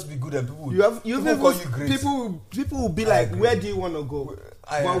 Just be good and people. You have people call you great. people will be I like, agree. where do you want to go?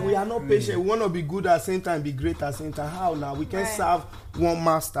 But we are not agree. patient. We want to be good at the same time, be great at the same time. How now? We can Right. serve one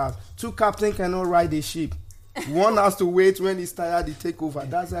master. Two captains cannot ride a ship. One has to wait when he's tired, he take over.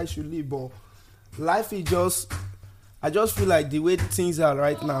 That's how I should live. But life is just, I just feel like the way things are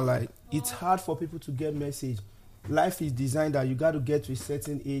right now, like it's hard for people to get message. Life is designed that you got to get to a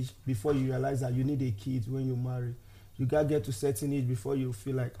certain age before you realize that you need a kid when you marry. You got to get to a certain age before you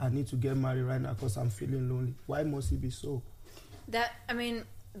feel like I need to get married right now because I'm feeling lonely. Why must it be so?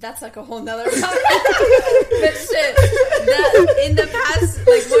 That's like a whole nother topic. But shit, that in the past,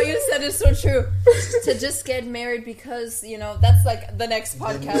 like what you said is so true. To just get married because, you know, that's like the next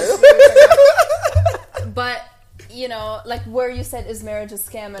podcast. But, you know, like where you said, is marriage a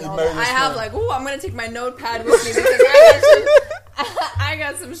scam and all that. I have like, I'm going to take my notepad with me because I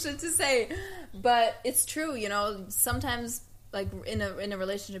got some shit to say. But it's true, you know, sometimes like in a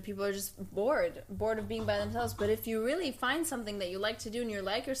relationship, people are just bored of being by themselves. But if you really find something that you like to do and you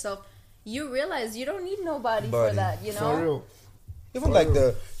like yourself, you realize you don't need nobody for that, you know? For real. Even For like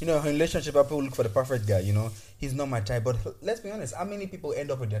real. in relationship, people look for the perfect guy. You know, he's not my type. But let's be honest, how many people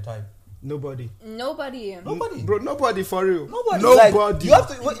end up with their type? Nobody. Nobody. Bro, nobody for real. Nobody. Nobody. Like, you have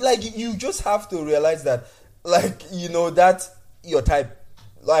to like you just have to realize that, like, you know, that your type.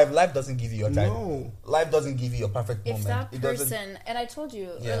 Life doesn't give you your type. No. Life doesn't give you your perfect If moment. that It doesn't. person, and I told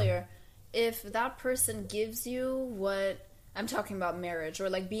you Yeah. earlier, if that person gives you what I'm talking about, marriage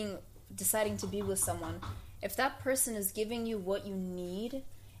or like deciding to be with someone, if that person is giving you what you need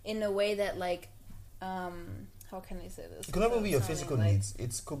in a way that like, how can I say this? It could not even be your Sounding physical like- needs.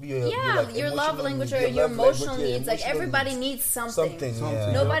 It could be your your love language or your emotional needs. Like everybody needs something.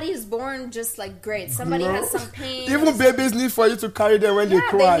 Yeah. Nobody is born just like great. Somebody No. has some pain. Even babies need for you to carry them when Yeah, they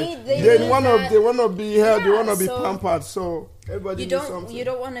cry. they They need wanna that. they wanna be held, they Yeah, wanna be so pampered. So everybody needs something. You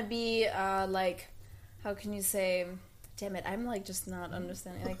don't want to be like, how can you say? Damn it, I'm like just not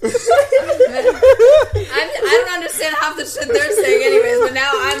understanding. Like, I don't understand half the shit they're saying, anyways. But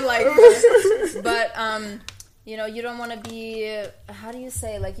now I'm like, but you know, you don't want to be. How do you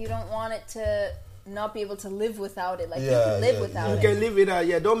say? Like, you don't want it to not be able to live without it. Like, you can live without You it. can live it out.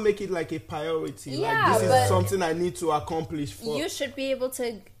 Yeah, don't make it like a priority. Yeah, like this but is something I need to accomplish for. You should be able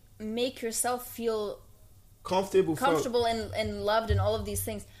to make yourself feel comfortable. and loved and all of these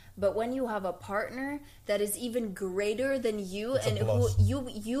things. But when you have a partner that is even greater than you, It's a and who plus.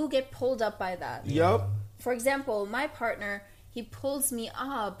 you get pulled up by that. Yup. For example, my partner, he pulls me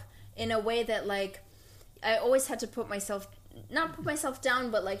up in a way that like I always had to not put myself down,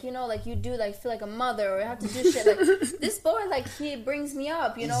 but like, you know, like you do like feel like a mother or have to do shit. Like this boy, like he brings me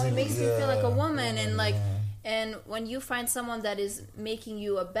up, you know, he makes me feel like a woman, and like, and when you find someone that is making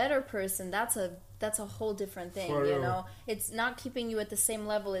you a better person, that's a whole different thing, For you real. know. It's not keeping you at the same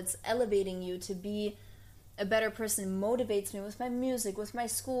level, it's elevating you to be a better person. Motivates me with my music, with my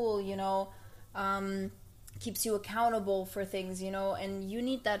school, you know, keeps you accountable for things, you know, and you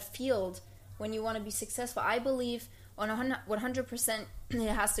need that field when you want to be successful. I believe on 100% it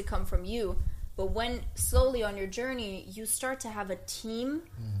has to come from you, but when slowly on your journey you start to have a team,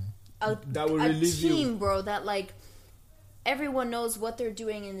 That will relieve you. bro, that like everyone knows what they're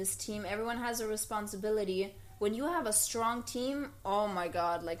doing in this team. Everyone has a responsibility. When you have a strong team, oh my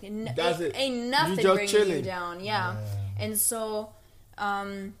God, like ain't nothing bringing you down. Yeah. And so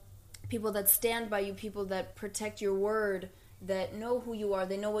people that stand by you, people that protect your word, that know who you are,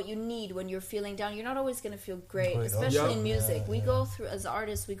 they know what you need when you're feeling down. You're not always going to feel great, especially in music. We go through, as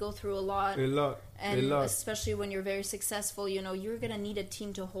artists, we go through a lot. And especially when you're very successful, you know, you're going to need a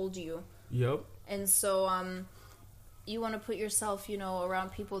team to hold you. Yep. And so you want to put yourself, you know,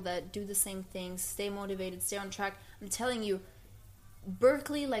 around people that do the same things, stay motivated, stay on track. I'm telling you,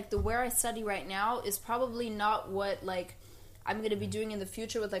 Berkeley, like where I study right now, is probably not what, like, I'm going to be doing in the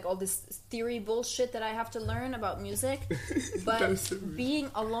future with like all this theory bullshit that I have to learn about music. But being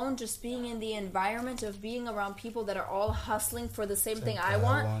alone, just being in the environment of being around people that are all hustling for the same thing I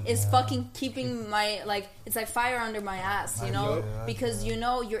want is fucking keeping my, like, it's like fire under my ass, you know? Because, you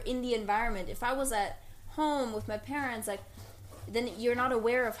know, you're in the environment. If I was at home with my parents, like, then you're not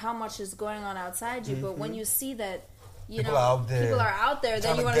aware of how much is going on outside you. But when you see that, you people know, people are out there,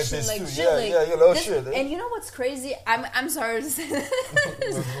 then you want to shoot like shit. Shit. And you know what's crazy? I'm sorry to say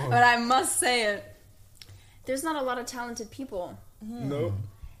this, but I must say it. There's not a lot of talented people. No.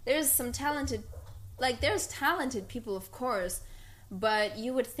 There's some talented, like, there's talented people, of course, but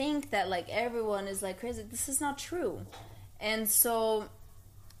you would think that, like, everyone is, like, crazy. This is not true. And so,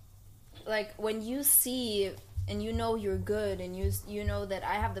 like, when you see and you know you're good and you know that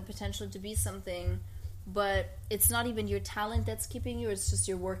I have the potential to be something, but it's not even your talent that's keeping you, it's just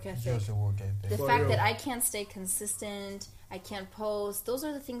your work ethic. Just your work ethic. The fact that I can't stay consistent, I can't post, those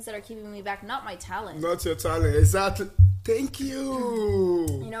are the things that are keeping me back, not my talent. Not your talent, exactly. Thank you.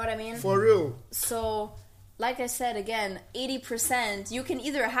 You know what I mean? For real. So, like I said, again, 80%, you can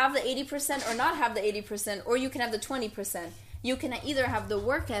either have the 80% or not have the 80%, or you can have the 20%. You can either have the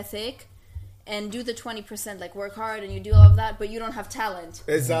work ethic and do the 20%, like work hard and you do all of that, but you don't have talent.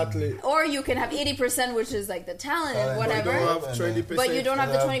 Exactly. Or you can have 80%, which is like the talent and whatever, but you don't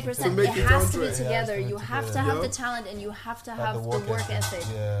have the 20%. It has to be together. You have to have the talent and you have to have the work ethic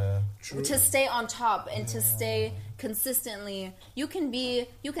to stay on top and to stay consistently. You can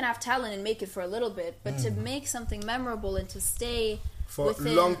have talent and make it for a little bit, but to make something memorable and to stay for a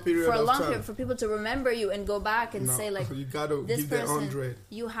long period of time, for people to remember you and go back and say, like, you gotta this give person, 100.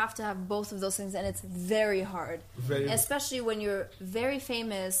 You have to have both of those things, and it's very hard, especially when you're very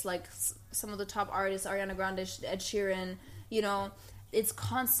famous, like some of the top artists, Ariana Grande, Ed Sheeran. You know, it's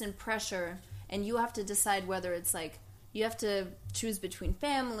constant pressure, and you have to decide whether it's like you have to choose between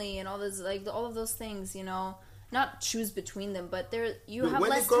family and all this, like all of those things. You know. Not choose between them, but you have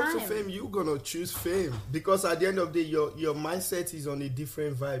less time. When it comes to fame, you're gonna choose fame because at the end of the day, your mindset is on a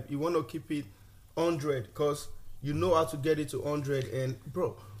different vibe. You want to keep it 100 because you know how to get it to 100. And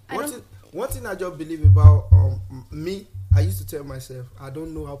bro, one thing I just believe about me, I used to tell myself, I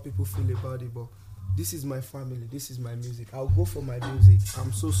don't know how people feel about it, but this is my family, this is my music. I'll go for my music.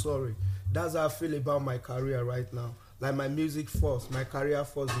 I'm so sorry. That's how I feel about my career right now. Like my music first, my career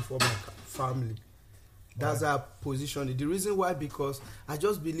first before my family. That's our position. The reason why, because I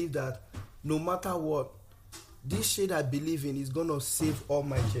just believe that no matter what, this shit I believe in is gonna save all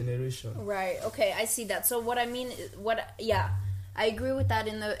my generation. Right. Okay, I see that. So what I mean, I agree with that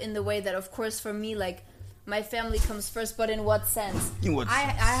in the way that, of course, for me, like, my family comes first, but in what sense? I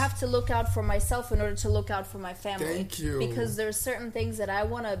have to look out for myself in order to look out for my family. Thank you. Because there's certain things that I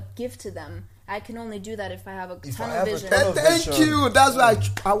want to give to them. I can only do that if I have a tunnel vision. Thank you. That's why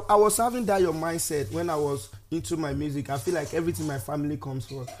I was having that your mindset when I was into my music. I feel like everything my family comes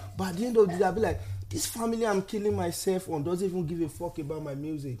first. But at the end of the day, I'll be like, this family I'm killing myself on doesn't even give a fuck about my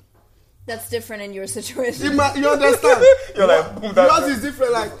music. That's different in your situation. You understand? You're like, boom, yours is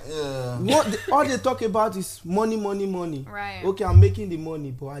different. Like, all they talk about is money. Right. Okay, I'm making the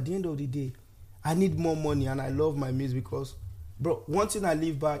money, but at the end of the day, I need more money, and I love my music because, bro, one thing I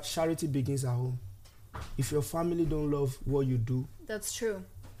live by, charity begins at home. If your family don't love what you do, that's true.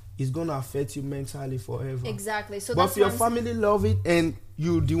 It's gonna affect you mentally forever. Exactly. So, but if your family love it and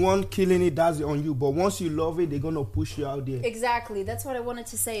you the one killing it, that's on you. But once you love it, they're gonna push you out there. Exactly. That's what I wanted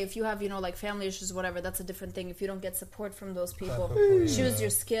to say. If you have, like family issues, whatever, that's a different thing. If you don't get support from those people, choose your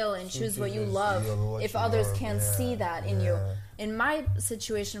skill and choose what you love. If others can't see that in you. In my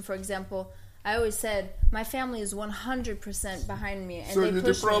situation, for example, I always said my family is 100% behind me, and so they you're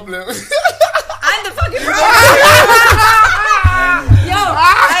push the problem. Me. I'm the fucking problem. Yo, I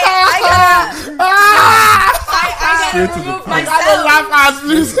gotta remove myself. I don't laugh at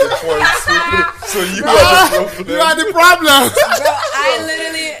this. So you are the problem. You are the problem.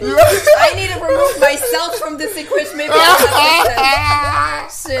 Bro, I need to remove myself from this equation. Maybe I'm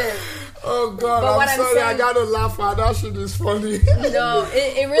not. Shit. Oh God. God, But what I'm I'm sorry, I saying- gotta laugh at that shit is funny. No,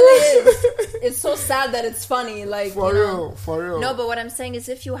 it really is. It's so sad that it's funny. Like, For you know. real, for real. No, but what I'm saying is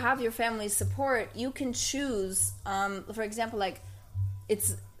if you have your family's support, you can choose. For example, like,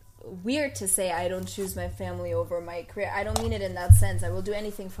 it's weird to say I don't choose my family over my career. I don't mean it in that sense. I will do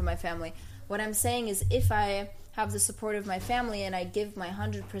anything for my family. What I'm saying is if I have the support of my family and I give my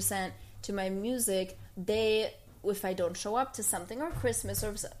 100% to my music, if I don't show up to something or Christmas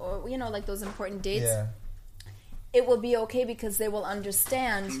or you know, like those important dates, Yeah. it will be okay because they will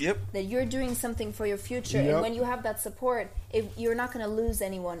understand Yep. that you're doing something for your future. Yep. And when you have that support, you're not going to lose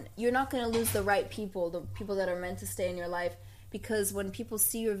anyone. You're not going to lose the right people, the people that are meant to stay in your life. Because when people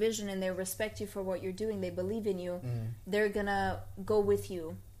see your vision and they respect you for what you're doing, they believe in you, they're going to go with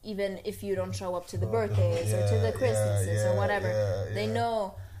you. Even if you don't show up to the birthdays or to the Christmases or whatever. They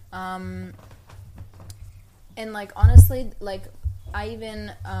know. And like, honestly, like, I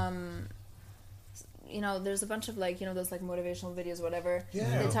even... you know, there's a bunch of like, you know, those like motivational videos, whatever.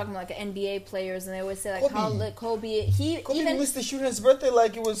 Yeah. They talk about like NBA players, and they always say like Kobe. how Kobe. He even missed the shooter's birthday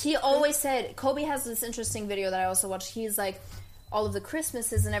like it was. he always said Kobe has this interesting video that I also watched. He's like all of the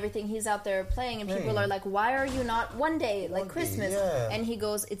Christmases and everything. He's out there playing, and people are like, "Why are you not one day like Christmas?" yeah. And he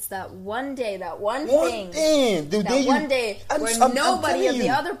goes, "It's that one day, that one One thing." thing. That one day where nobody of the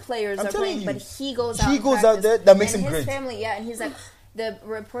other players I'm are telling playing, you. but he goes out. He and goes out practice. there, that makes And him his great. family, yeah, and he's like, the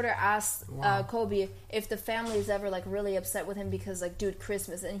reporter asked Kobe if the family is ever like really upset with him because like, dude,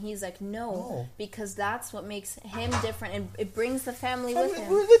 Christmas, and he's like, no, because that's what makes him different, and it brings the family with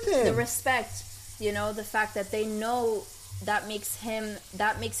him. The respect, you know, the fact that they know that makes him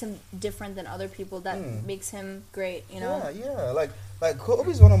different than other people, that makes him great, you know. Yeah. Like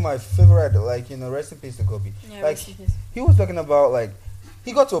Kobe's one of my favorite. Like, you know, rest in peace to Kobe. Yeah, like rest in peace. he was talking about like.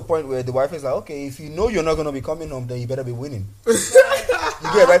 He got to a point where the wife is like, okay, if you know you're not going to be coming home, then you better be winning. You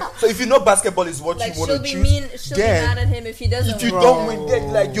get right? So if you know basketball is what Like, you want she'll to be choose, mean. She'll be then mad at him if he doesn't. if you win. don't win,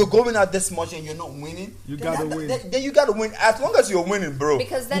 then, like you're going out this much and you're not winning, You then gotta that- win. Then you got to win. As long as you're winning, bro.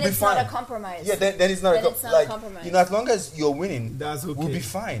 Because then we'll it's be not fine. a compromise. Yeah, then it's not, Then a, it's not a like, compromise. you know, as long as you're winning, That's okay. we'll be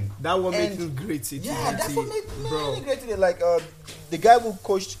fine. That what And- makes it great city. Yeah, that's what made me bro. really great today. Like the guy who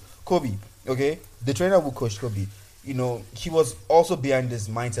coached Kobe, okay, the trainer who coached Kobe, you know, he was also behind this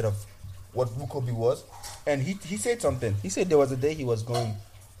mindset of who Kobe was, and he said something. He said there was a day he was going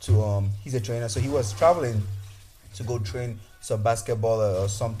to he's a trainer, so he was traveling to go train some basketball or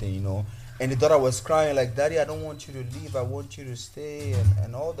something, you know. And the daughter was crying like, "Daddy, I don't want you to leave. I want you to stay,"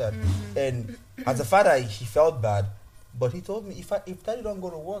 and all that. And as a father, he felt bad, but he told me if Daddy don't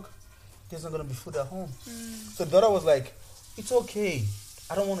go to work, there's not gonna be food at home. So the daughter was like, "It's okay.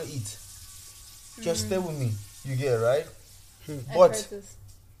 I don't want to eat. Just stay with me." You get it, right? I've But heard this.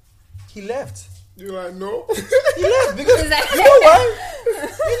 he left. You like no? He left because Is that- you know why?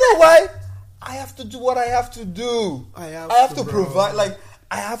 You know why? I have to do what I have to do. I have to to, bro. provide. Like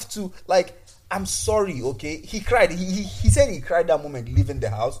I have to. Like I'm sorry. Okay. He cried. He said he cried that moment leaving the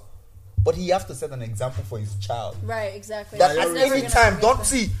house, but he have to set an example for his child. Right, exactly. That It's at never any gonna time, be don't the-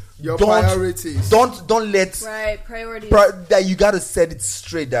 see Your don't, priorities. Don't let Right, priorities. that you gotta set it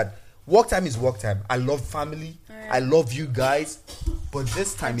straight that work time is work time. I love family. I love you guys, but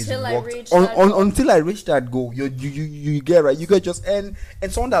this time Until I is work. reach that goal. Until I reach that goal, you get right. You get just and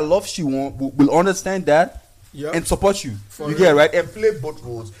someone that loves you will understand that Yep. and support you. For You real. get right and play both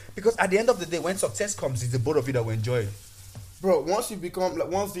roles because at the end of the day, when success comes, it's the both of you that will enjoy it. Bro, once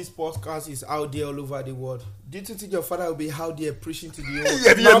this podcast is out there all over the world, do you think your father will be out there preaching to the world?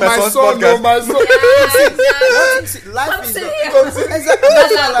 Yeah, yeah, my son's son, no, podcast. my son. Yeah, exactly. Life Come is sit a- here. Exactly.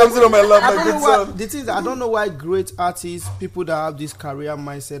 That's why, Comes in on my lap, I my don't good know why, son. the thing is, I don't know why great artists, people that have this career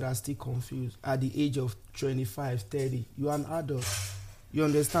mindset are still confused at the age of 25, 30. You are an adult. You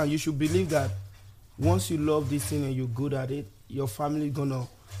understand? You should believe that once you love this thing and you're good at it, your family gonna...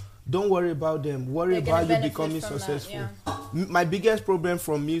 Don't worry about them. Worry They're gonna about you benefit becoming from that, successful. yeah. My biggest problem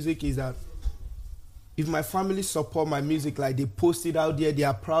from music is that if my family support my music, like they post it out there, they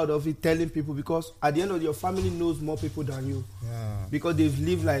are proud of it, telling people, because at the end of it, your family knows more people than you. Yeah. Because they've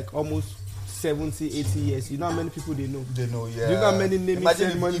lived like almost 70, 80 years. You know how many people they know? They know, yeah. Do you know how many naming Imagine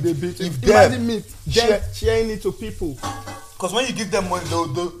ceremony if- they beat? if Imagine them me them share- sharing it to people. Because when you give them money,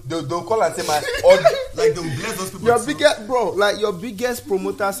 they'll call and say, like they'll bless those people. Your too. biggest, bro, like your biggest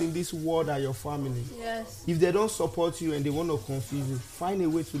promoters in this world are your family. Yes. If they don't support you and they want to confuse you, find a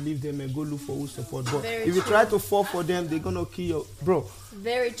way to leave them and go look for who support. But Very if you true. try to fall for them, they're gonna kill you, bro.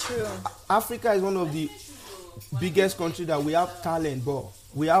 Very true. Africa is one of the biggest countries that we have talent, but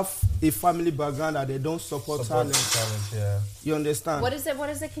we have a family background that they don't support talent. yeah. You understand? What is it? What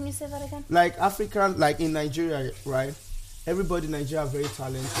is it? Can you say that again? Like African, like in Nigeria, right? Everybody in Nigeria are very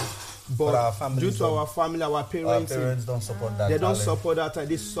talented, But our families due to our family, our parents, don't support that. they don't talent. support that.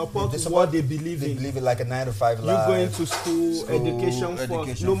 They support, They support what they believe They in. believe it like a 9 to 5 You life. going to school, education first.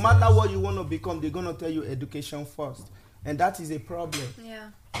 education No matter first. what you want to become, they're gonna tell you education first, and that is a problem. Yeah.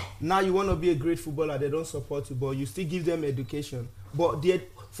 Now you want to be a great footballer, they don't support you, but you still give them education. But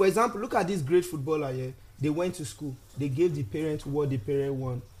for example, look at this great footballer here. They went to school. They gave the parents what the parent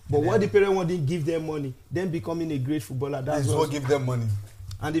want. But what the parent want didn't give them money. Then becoming a great footballer, that's Please what. go give them money.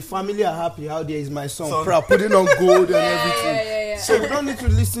 And the family are happy. How there is my son, proud, putting on gold and everything. Yeah. So we don't need to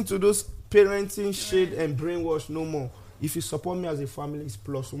listen to those parenting shit and brainwash no more. If you support me as a family, it's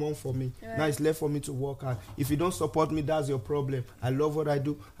 +1 for me. Right. Now it's left for me to work hard. If you don't support me, that's your problem. I love what I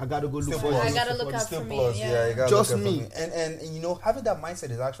do. I gotta go look Still for plus. it. I gotta Support look me. out Still for me, plus, yeah. you gotta Just look out for me. And you know, having that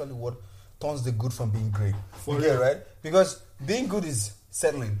mindset is actually what turns the good from being great. For You get it, real. right? Because being good is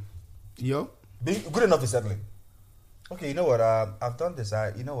settling. Yo, Being good enough is settling. Okay, you know what? I've done this.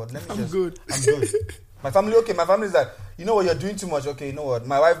 You know what? Let me I'm just. good. I'm good. My family is like, you know what? You're doing too much. Okay, you know what?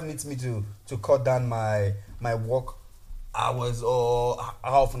 My wife needs me to cut down my work hours, or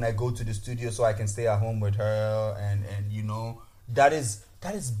how often I go to the studio so I can stay at home with her, and you know, that is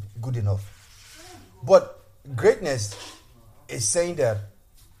good enough. But greatness is saying that,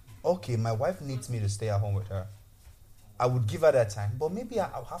 okay, my wife needs me to stay at home with her. I would give her that time, but maybe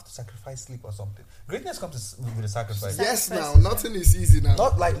I'll have to sacrifice sleep or something. Greatness comes with a sacrifice. yes, now nothing is easy now.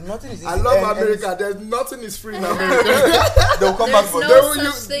 Nothing is easy. I love And America. There's nothing is free in America. they'll come There's back for no They will such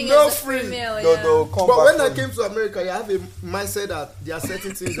use thing no as a free free. meal, they'll come But back when for I you. came to America, you have a mindset that there are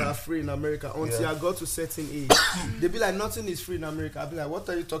certain things that are free in America until I got to certain age. They be like, nothing is free in America. I be like, what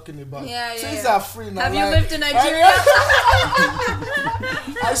are you talking about? Yeah, Things yeah. are free now. Have you like, lived in Nigeria?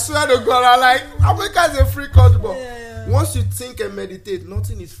 I swear to God, I like America is a free country, but Yeah. once you think and meditate,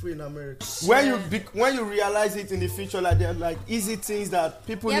 nothing is free in America. When you realize it in the future, like they're like easy things that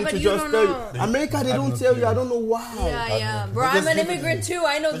people Yeah, need but to you just don't tell know. you. America, they I don't don't tell you. care. I don't know why. Yeah. Bro, They I'm just an give it immigrant to you. too.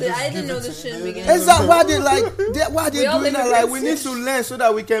 I know They that. just I give didn't it know to this you. shit in the They- beginning. Exactly why they why they We all doing that? Like we need immigrants. to learn so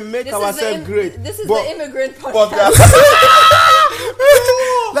that we can make This is the ourselves great. This is But- the immigrant But podcast.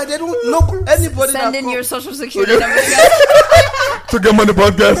 like they don't know anybody Send that in come- your social security number, guys. to get money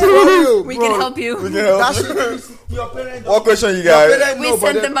podcast. We can help you. That shit is- your parents What don't- question you your guys? parents We know, but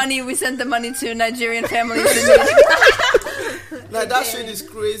send they- the money. We send the money to Nigerian families in need. Like that shit is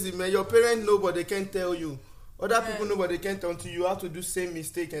crazy, man. Your parents know, but they can't tell you. Other people know, but they can't tell you. You have to do same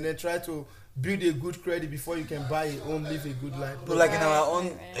mistake and then try to build a good credit before you can buy your own, live a good life. But like in our own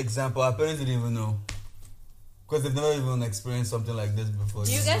Right. example, our parents didn't even know. Because they've never even experienced something like this before.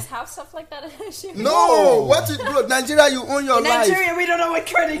 Do you know? guys have stuff like that? No, what is bro? Nigeria, you own your In life. Nigeria, we don't know what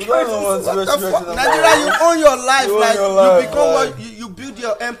credit We don't cards know is. what's What the rich, fuck? rich, Nigeria, you own your life. You own Like your life, you become like- what you build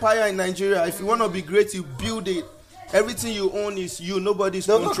your empire in Nigeria. If you want to be great, you build it. Everything you own is you. Nobody's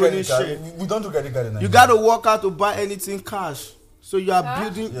There's no controlling credit card. shit. We don't do credit card in You Nigeria. gotta work out to buy anything cash. So you are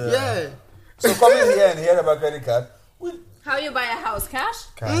Cash? building. Yeah. Yeah. So coming here and hear about credit card, we How you buy a house? Cash?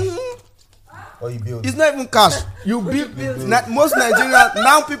 cash. Or you build. It's not even cash. You build. Most Nigerians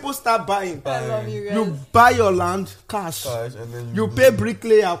now people start buying. I love you guys. You buy your land cash. Cash and then You build. pay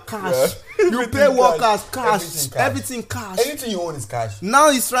bricklayer cash. Yeah. You pay Everything workers cash. cash. Everything cash. Anything you own is cash. Now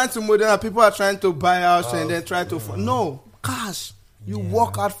it's trying to modern. People are trying to buy house and then try to. No cash. You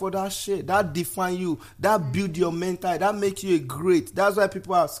work hard for that shit. That define you. That build your mental. That make you a great. That's why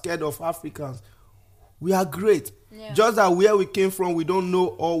people are scared of Africans. We are great. Yeah. Just that where we came from, we don't know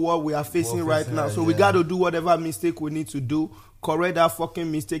all what we are facing What right facing now. right, So we yeah. got to do whatever mistake we need to do. Correct that fucking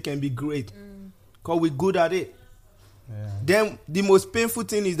mistake and be great. Because we're good at it. Yeah. Then the most painful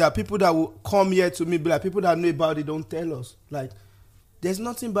thing is that people that will come here to me, be like people that know about it, don't tell us. Like, there's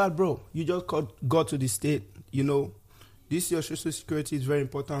nothing bad, bro. You just got to the state, you know. This your social security is very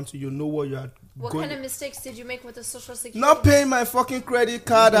important to you. Know what you are What going. kind of mistakes did you make with the social security? Not paying my fucking credit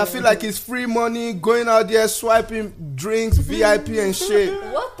card. I feel like it's free money. Going out there swiping drinks, VIP and shit.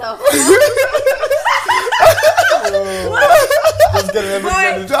 What the fuck? Just get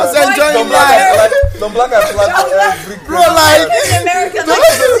everybody. Just Boy, enjoying Don't life. black and flat for every Bro, like, In America, like,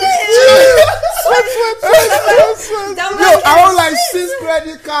 yo, I own like 6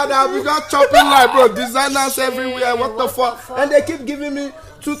 credit cards. I'll be just chopping like, bro, designers everywhere. What the fuck? And they keep giving me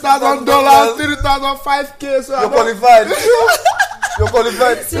 $2,000, $3,000, $5K. So You're qualified. You're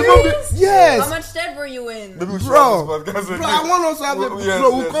qualified. Serious? Yes. How much debt were you in? Maybe we should Bro, have this podcast bro, again. I want us to have a Yes, bro.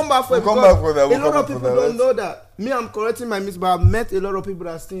 We'll yes. come back for it. We'll come because back for that. A We'll lot come of back people for that. don't know that. Me, I'm correcting my mistakes, but I've met a lot of people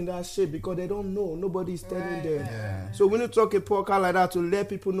that are saying that shit because they don't know. Nobody's telling Right, them. right. Yeah. So we need to talk a podcast like that to let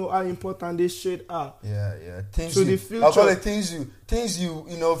people know how important this shit are. Yeah, yeah. Things To you, the future. I'll call it things you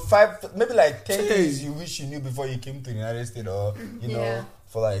know, 5, maybe like 10 things you wish you knew before you came to the United States, or you know, Yeah.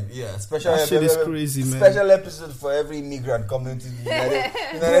 for like special. That shit is crazy, man. Special episode for every immigrant coming to the United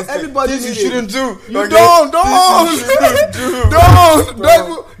States. Everybody Things you need shouldn't do. You Okay? don't Things you shouldn't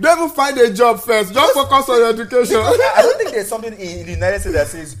do. don't even find a job first. Just focus on your education. I don't think there's something in the United States that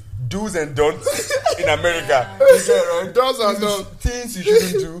says do's and don'ts in America. Is that right? Do's and don'ts. Things you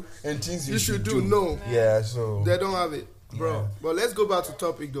shouldn't do and things you should do. No, Yeah, so they don't have it, bro. Yeah. But let's go back to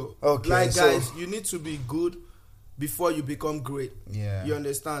topic though. Okay, like so- guys, you need to be good before you become great. Yeah. You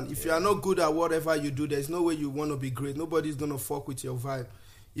understand? If you are not good at whatever you do, there's no way you want to be great. Nobody's gonna fuck with your vibe.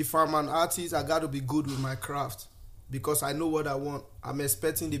 If I'm an artist, I gotta be good with my craft because I know what I want. I'm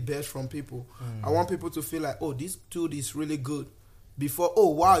expecting the best from people. I want people to feel like, oh, this dude is really good. Before, oh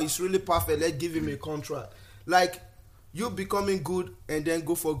wow, it's really perfect. Let's give him a contract. Like you becoming good and then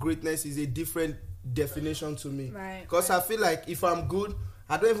go for greatness is a different definition to me. Right, Because I feel like if I'm good,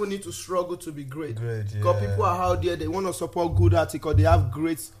 I don't even need to struggle to be great. Because yeah. people are out there, they want to support good artists because they have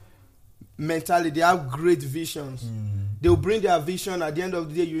great mentality, they have great visions. They'll bring their vision. At the end of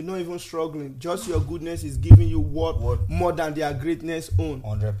the day, you're not even struggling. Just your goodness is giving you what more than their greatness own.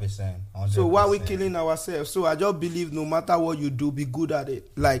 100%. So why are we killing ourselves? So I just believe no matter what you do, be good at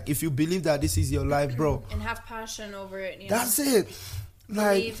it. Like if you believe that this is your life, bro, And have passion over it. You that's know? it.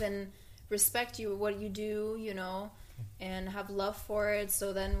 Like Believe and respect you what you do, you know, and have love for it.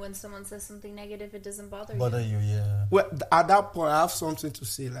 So then when someone says something negative, it doesn't bother you. Yeah. well, at that point, I have something to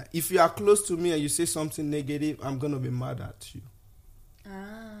say. Like if you are close to me and you say something negative, I'm gonna be mad at you.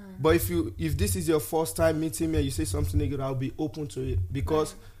 But if this is your first time meeting me and you say something negative, I'll be open to it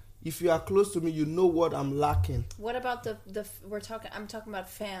because if you are close to me, you know what I'm lacking. What about the I'm talking about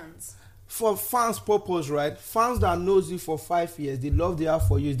fans. For fans' purpose, right? Fans that knows you for 5 years, the love they have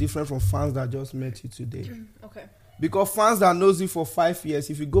for you is different from fans that just met you today. Okay. Because fans that knows you for 5 years,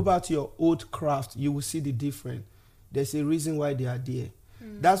 if you go back to your old craft, you will see the difference. There's a reason why they are there.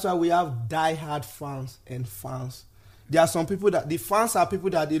 That's why we have die-hard fans and fans. There are some people that the fans are people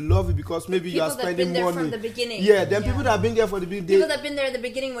that they love you because maybe you are People that spending been there money from the beginning. Yeah, then people that have been there for the beginning. People that been there at the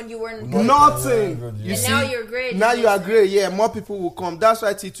beginning when you weren't good. Nothing. Yeah. And now you're great. Now you are great. Yeah, more people will come. That's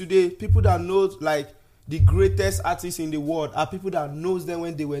why till today, people that know like the greatest artists in the world are people that knows them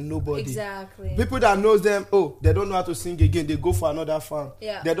when they were nobody. Exactly. People that knows them, oh, they don't know how to sing again. They go for another fan.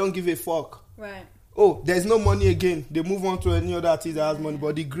 Yeah. They don't give a fuck. Right. Oh, there's no money again. They move on to any other artist that has money.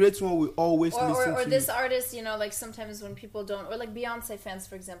 But the great one will always listen Or to this you. artist, you know, like sometimes when people don't, or like Beyonce fans,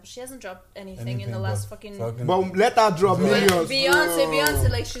 for example, she hasn't dropped anything in the last fucking. But let her drop millions. Beyonce,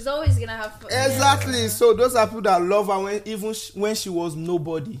 like she's always gonna have. Exactly. So those are people that love her when she was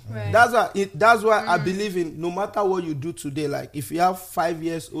nobody. Right. That's why I believe in no matter what you do today. Like if you have 5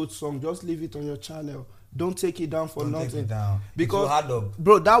 years old song, just leave it on your channel. Don't take it down for nothing. Take it down. Because hard up.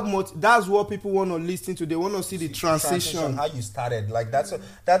 bro, that's what people want to listen to. They want to see the transition. How you started. Like that's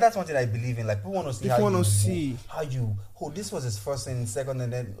one thing I believe in. Like people want to see how you this was his first and second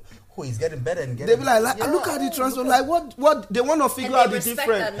and then he's getting better and getting. They be like look at the transfer. Like what they want to figure out the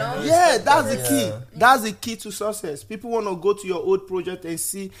difference. That, no? Yeah, that's the key. That's the key to success. People want to go to your old project and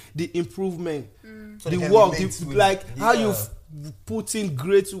see the improvement, So the they can work, relate with- like how you've put in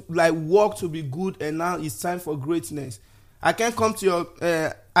great like work to be good, and now it's time for greatness. I can't come to your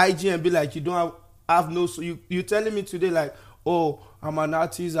IG and be like, you don't have no. So you telling me today like, oh, I'm an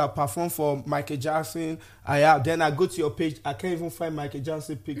artist. I perform for Michael Jackson. Then I go to your page. I can't even find Michael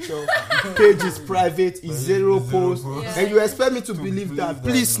Jackson picture. Page is private. It's zero post. Yeah. And you expect me to believe that?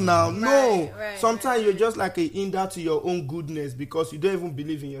 Please now, no. Right, Sometimes you're just like a hinder to your own goodness because you don't even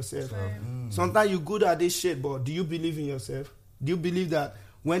believe in yourself. Sometimes you're good at this shit, but do you believe in yourself? Do you believe that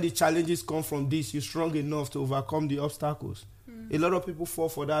when the challenges come from this, you're strong enough to overcome the obstacles? A lot of people fall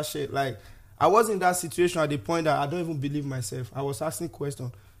for that shit. Like, I was in that situation at the point that I don't even believe myself. I was asking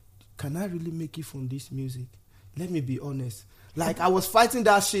questions. Can I really make it from this music? Let me be honest. Like, I was fighting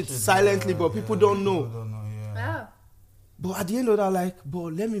that shit silently, but people don't know. Oh. But at the end of that, like,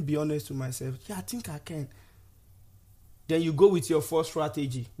 but let me be honest to myself. Yeah, I think I can. Then you go with your first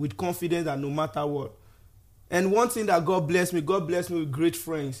strategy, with confidence that no matter what. And one thing that God bless me with great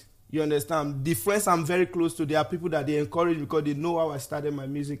friends. You understand? The friends I'm very close to, they are people that they encourage because they know how I started my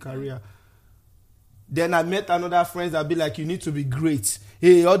music career. Then I met another friends that be like, you need to be great.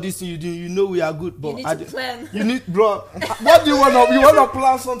 Hey, all this thing you do, you know we are good. But You need to plan. You need, bro. What do you want to? You want to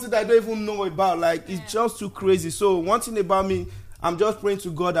plan something that I don't even know about? Like it's just too crazy. So one thing about me, I'm just praying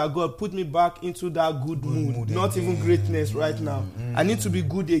to God that God put me back into that good mood. Not even greatness right now. I need to be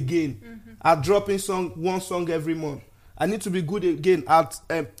good again. At dropping one song every month. I need to be good again at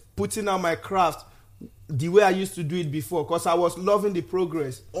putting out my craft the way I used to do it before because I was loving the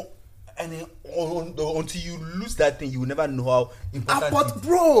progress. And then until you lose that thing, you will never know how important. But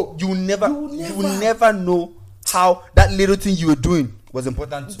bro, you will never know how that little thing you were doing was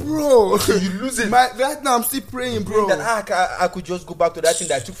important to bro. Until you lose it. Right now, I'm still praying, bro. That I could just go back to that thing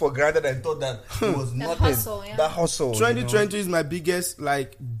that I took for granted and thought that it was nothing. Hustle, yeah. That hustle. 2020 is my biggest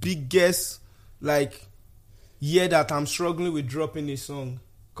year that I'm struggling with dropping a song,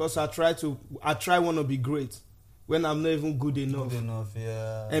 cause I try want to be great when I'm not even good enough. Good enough,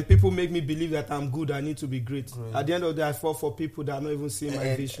 yeah. And people make me believe that I'm good. I need to be great. At the end of the day, I fall for people that are not even seeing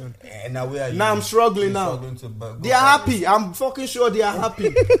my vision. And now where are you? Now I'm struggling now. Go They are happy. I'm fucking sure they are happy.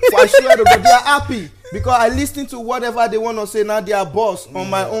 I swear to God, they are happy because I listen to whatever they want to say. Now they are boss on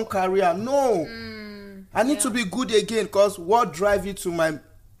my own career. No, I need to be good again. Cause what drive you to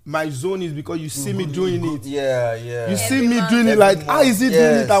my zone is because you see me doing it. Yeah. You see me doing it like, how is he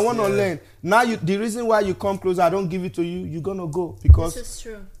doing it? I want to learn. Now the reason why you come close, I don't give it to you. You're gonna go because This is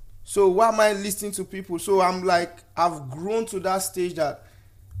true. So why am I listening to people? So I'm like, I've grown to that stage that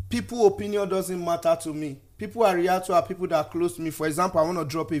people opinion doesn't matter to me. People I react to are people that are close to me. For example, I want to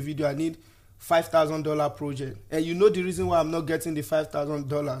drop a video. I need $5,000 project, and you know the reason why I'm not getting the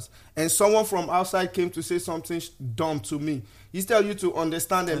 $5,000. And someone from outside came to say something dumb to me. Instead of you to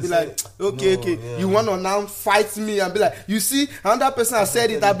understand and be like, okay, you want to now fight me and be like, you see, another person has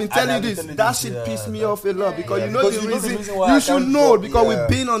said it. I've been telling you this. That shit pissed me off a lot because you know the reason. You should know because we've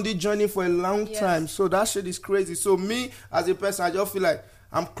been on this journey for a long time. So that shit is crazy. So me as a person, I just feel like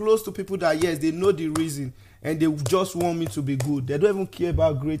I'm close to people that they know the reason and they just want me to be good. They don't even care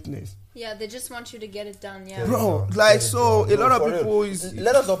about greatness. Yeah, they just want you to get it done. Yeah, bro. Like so, a lot of people is.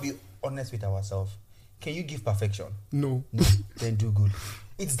 Let us all be honest with ourselves. Can you give perfection? No. Then do good.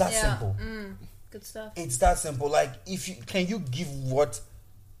 It's that simple. Good stuff. It's that simple. Like, can you give what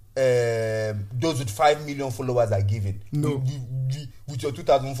those with 5 million followers are giving? No. With your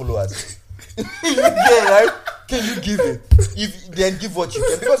 2,000 followers. Yeah, right? Can you give it? Then give what you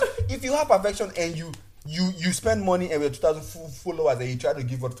can. Because if you have perfection and you spend money and with 2,000 followers and you try to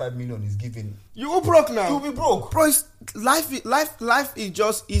give what 5 million is giving, you will broke now. You'll be broke. Bro, life is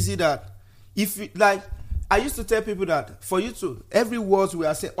just easy that if you, like, I used to tell people that for you to, every words we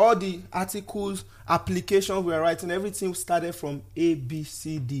are saying, all the articles, applications we are writing, everything started from A, B,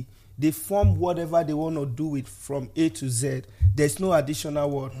 C, D. They form whatever they want to do it from A to Z. There's no additional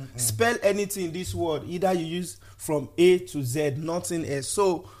word. Spell anything in this word. Either you use from A to Z, nothing else.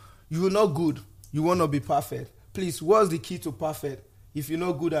 So you're not good. You want to be perfect. Please, what's the key to perfect? If you're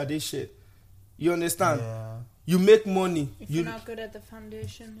not good at this shit. You understand? Yeah. You make money. If you're not good at the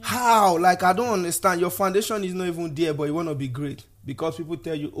foundation. Yeah. How? Like, I don't understand. Your foundation is not even there, but you want to be great. Because people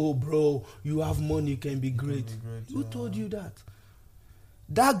tell you, oh, bro, you have money, you can be great. Who told you that?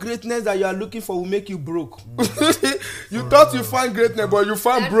 That greatness that you are looking for will make you broke. You thought you find greatness, but you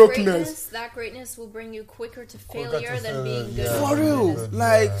found brokenness. That greatness will bring you quicker to failure than being good. For real.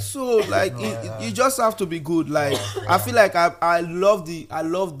 Like, so, like, you just have to be good. Like, I feel like I love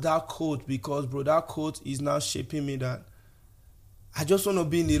that quote because, bro, that quote is now shaping me that I just want to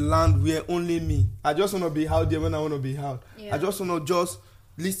be in a land where only me. I just want to be out there when I want to be out. Yeah. I just want to just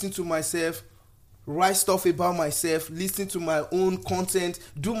listen to myself, write stuff about myself, listen to my own content,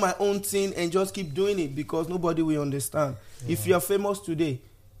 do my own thing, and just keep doing it because nobody will understand. Yeah. If you are famous today,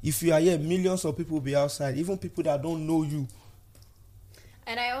 if you are here, millions of people will be outside, even people that don't know you.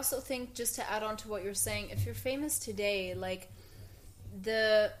 And I also think, just to add on to what you're saying, if you're famous today, like,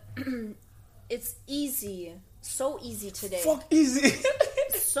 it's easy. So easy today. Fuck easy.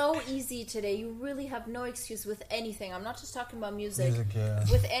 So easy today. You really have no excuse with anything. I'm not just talking about music. Yeah.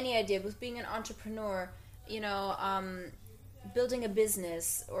 With any idea, with being an entrepreneur, building a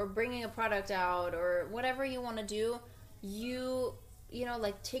business or bringing a product out or whatever you want to do,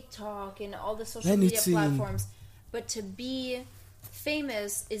 like TikTok and all the social media platforms. But to be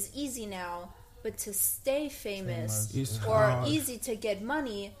famous is easy now, but to stay famous or easy to get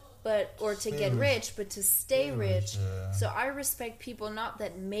money, or to get rich, but to stay rich. Yeah. So I respect people not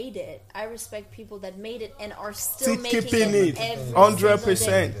that made it. I respect people that made it and are still making it every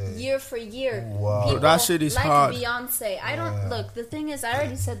 100% year for year. Wow, people that shit is like hard. Beyonce. I don't look. The thing is, I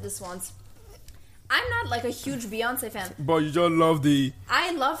already said this once. I'm not like a huge Beyonce fan. But you just love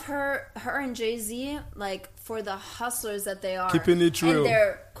I love her and Jay-Z, like, for the hustlers that they are. Keeping it real. And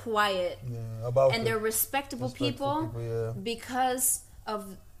they're quiet. Yeah, they're respectable people because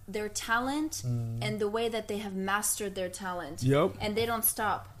of their talent and the way that they have mastered their talent. Yep. And they don't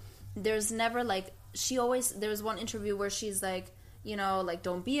stop. There's never like, there's one interview where she's like,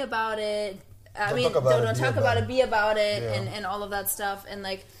 don't be about it. Don't talk about it, be about it, and all of that stuff. And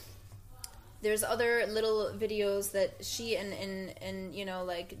like, There's other little videos that she and you know,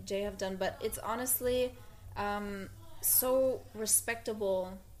 like Jay have done, but it's honestly so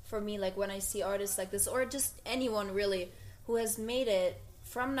respectable for me, like when I see artists like this, or just anyone really who has made it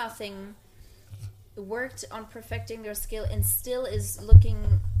from nothing, worked on perfecting their skill, and still is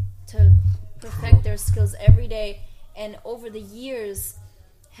looking to perfect their skills every day, and over the years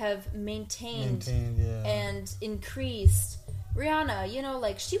have maintained and increased. Rihanna, you know,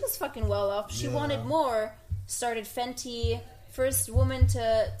 like, she was fucking well off. She wanted more. Started Fenty, first woman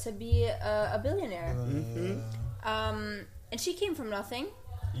to be a billionaire. And she came from nothing.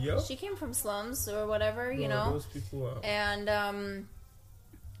 Yep. She came from slums or whatever, you know. Those people are. And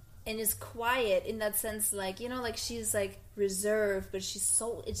is quiet in that sense, like, you know, like, she's like reserved, but she's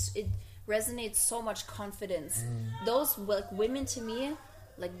so it resonates so much confidence. Those, like, women to me,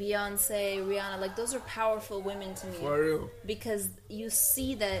 like Beyonce, Rihanna, like, those are powerful women to me. For real. Because you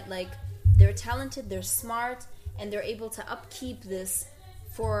see that, like, they're talented, they're smart, and they're able to upkeep this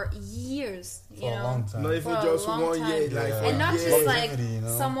for years, you For a know? long time. Not even just 1 year, like, for And not years. just like Longevity, you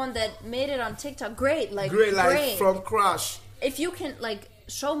know? someone that made it on TikTok. Great, like, Great, from crash. if you can, like,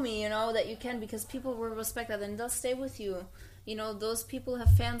 show me, you know, that you can, because people will respect that and they'll stay with you. You know, those people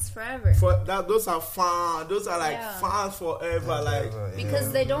have fans forever. Those are fans. Those are like fans forever. Like,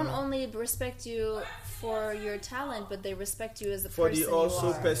 because they don't only respect you for your talent, but they respect you as a for person. the also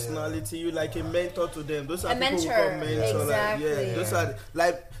you are. personality, you like a mentor to them. Those are A people mentor, who call mentor. exactly. Like, yeah, those are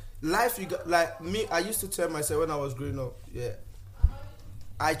like life. You got, like me. I used to tell myself when I was growing up,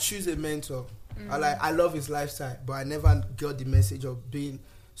 I choose a mentor. I love his lifestyle, but I never got the message of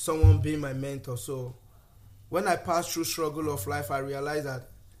someone being my mentor. So when I passed through struggle of life, I realized that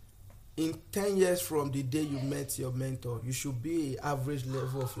in 10 years from the day you met your mentor, you should be an average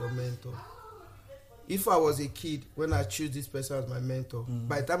level of your mentor. If I was a kid, when I choose this person as my mentor,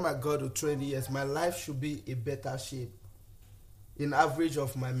 by the time I got to 20 years, my life should be a better shape in average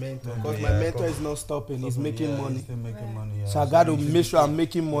of my mentor. Because my mentor is not stopping, he's making money. He's still making money, So I got to make sure I'm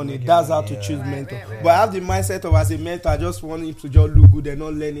making money. That's how to choose mentor. But I have the mindset of, as a mentor, I just want him to just look good and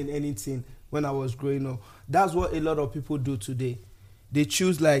not learning anything when I was growing up. That's what a lot of people do today. They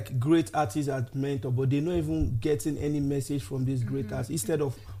choose like great artists as mentor, but they're not even getting any message from these great artists. Instead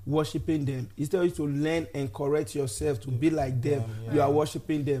of worshiping them, instead of to learn and correct yourself to be like them, you are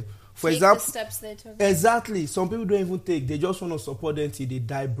worshiping them. For Take example, the steps they took. exactly. Some people don't even take. They just want to support them till they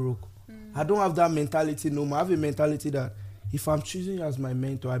die broke. I don't have that mentality no more. I have a mentality that if I'm choosing you as my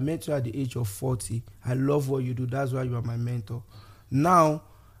mentor, I met you at the age of 40. I love what you do. That's why you are my mentor. Now,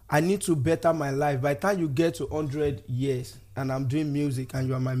 I need to better my life. By the time you get to 100 years and I'm doing music and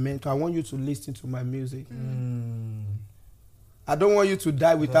you are my mentor, I want you to listen to my music. I don't want you to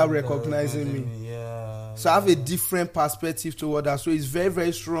die without recognizing me. So I have a different perspective toward that. So it's very,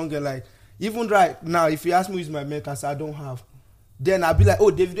 very strong. And like, even right now, if you ask me who's my mentor, I say I don't have. Then I'll be like,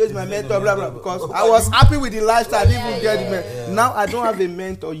 oh, Davido is my mentor, blah, blah, because I was happy with the lifestyle. I didn't even get the mentor. Now I don't have a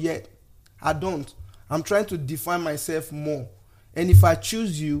mentor yet. I don't. I'm trying to define myself more. And if I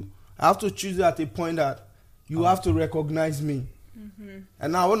choose you, I have to choose you at a point that you have to recognize me.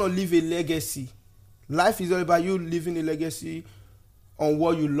 And now I want to leave a legacy. Life is all about you leaving a legacy on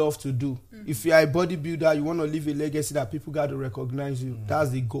what you love to do. If you are a bodybuilder, you want to leave a legacy that people got to recognize you. That's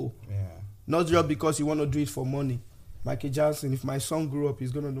the goal. Not just because you want to do it for money. Michael Jackson, if my son grew up,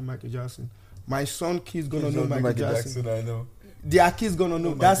 he's going to know Michael Jackson. My son kid's going to know Michael Jackson. I know. Their kids going to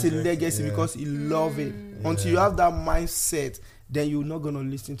know. That's a Jackson, legacy because he love it. Until you have that mindset, then you're not going to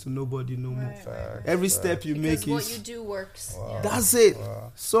listen to nobody no more. Every step you make because is... what you do works. That's it.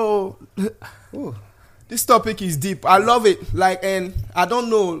 So... This topic is deep. I love it. Like, and I don't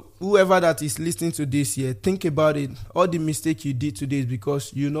know whoever that is listening to this here. Think about it. All the mistake you did today is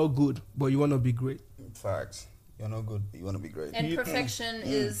because you're not good, but you want to be great. Facts. You're not good. You want to be great. And perfection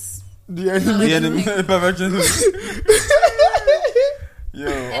is... The enemy. The enemy. Perfection. Yo,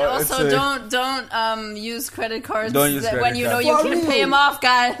 And also, don't use credit cards Don't use when credit you know cards. you For can real. pay them off,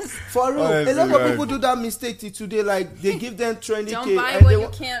 guys. For real. Honestly, A lot of right. people do that mistake till today. Like, they give them 20K. Don't buy and what they you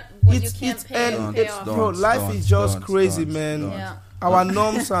want- can't pay and pay it's, off. bro, life is just crazy, man. Yeah. Our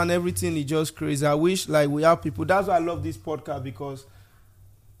norms and everything is just crazy. I wish like we have people. That's why I love this podcast, because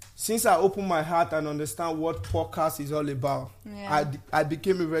since I opened my heart and understand what podcast is all about, I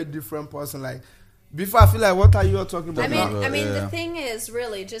became a very different person. Like, before, I feel like, what are you all talking about? I mean, the thing is,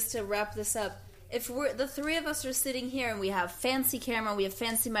 really, just to wrap this up, if we're the three of us are sitting here and we have fancy camera, we have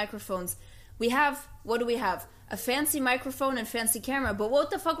fancy microphones, we have, what do we have? A fancy microphone and fancy camera, but what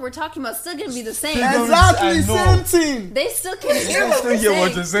the fuck we're talking about still gonna be the same. Exactly, same thing. They still can hear what still we're hear saying.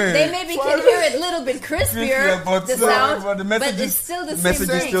 what you're saying. They maybe can hear it a little bit crispier, but the still- sound, but the but message it's is- still the message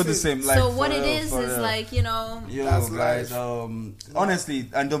same is thing. still the same. Like, So for what it real, is for real. like, you know, Yo, That's guys, life. honestly,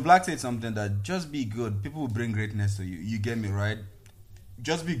 and Don Black said something that just be good. People will bring greatness to you. You get me, right?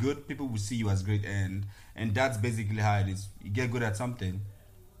 Just be good. People will see you as great, and that's basically how it is. You get good at something,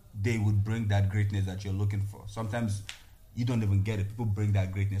 they would bring that greatness that you're looking for. Sometimes you don't even get it. People bring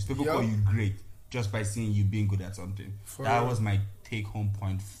that greatness. People call you great just by seeing you being good at something. That was my take-home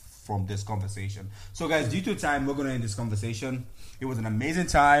point from this conversation. So, guys, due to time, we're going to end this conversation. It was an amazing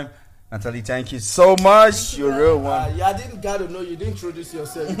time. Natalie, thank you so much. You're a real one. I didn't gotta know you didn't introduce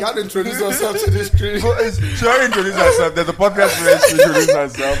yourself. You gotta introduce yourself to this screen. She already introduced herself. There's a podcast where she introduced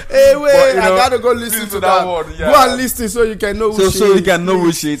herself. Hey, wait, But, you know, I gotta go listen to that. one. Yeah. Go and listen so you can know who she So is. you can know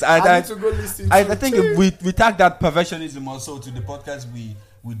who she is. I need to go listen I to think it. if we tag that perfectionism also to the podcast we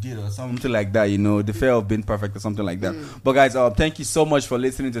did or something like that, you know, the fear of being perfect or something like that. But guys, thank you so much for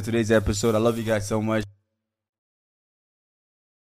listening to today's episode. I love you guys so much.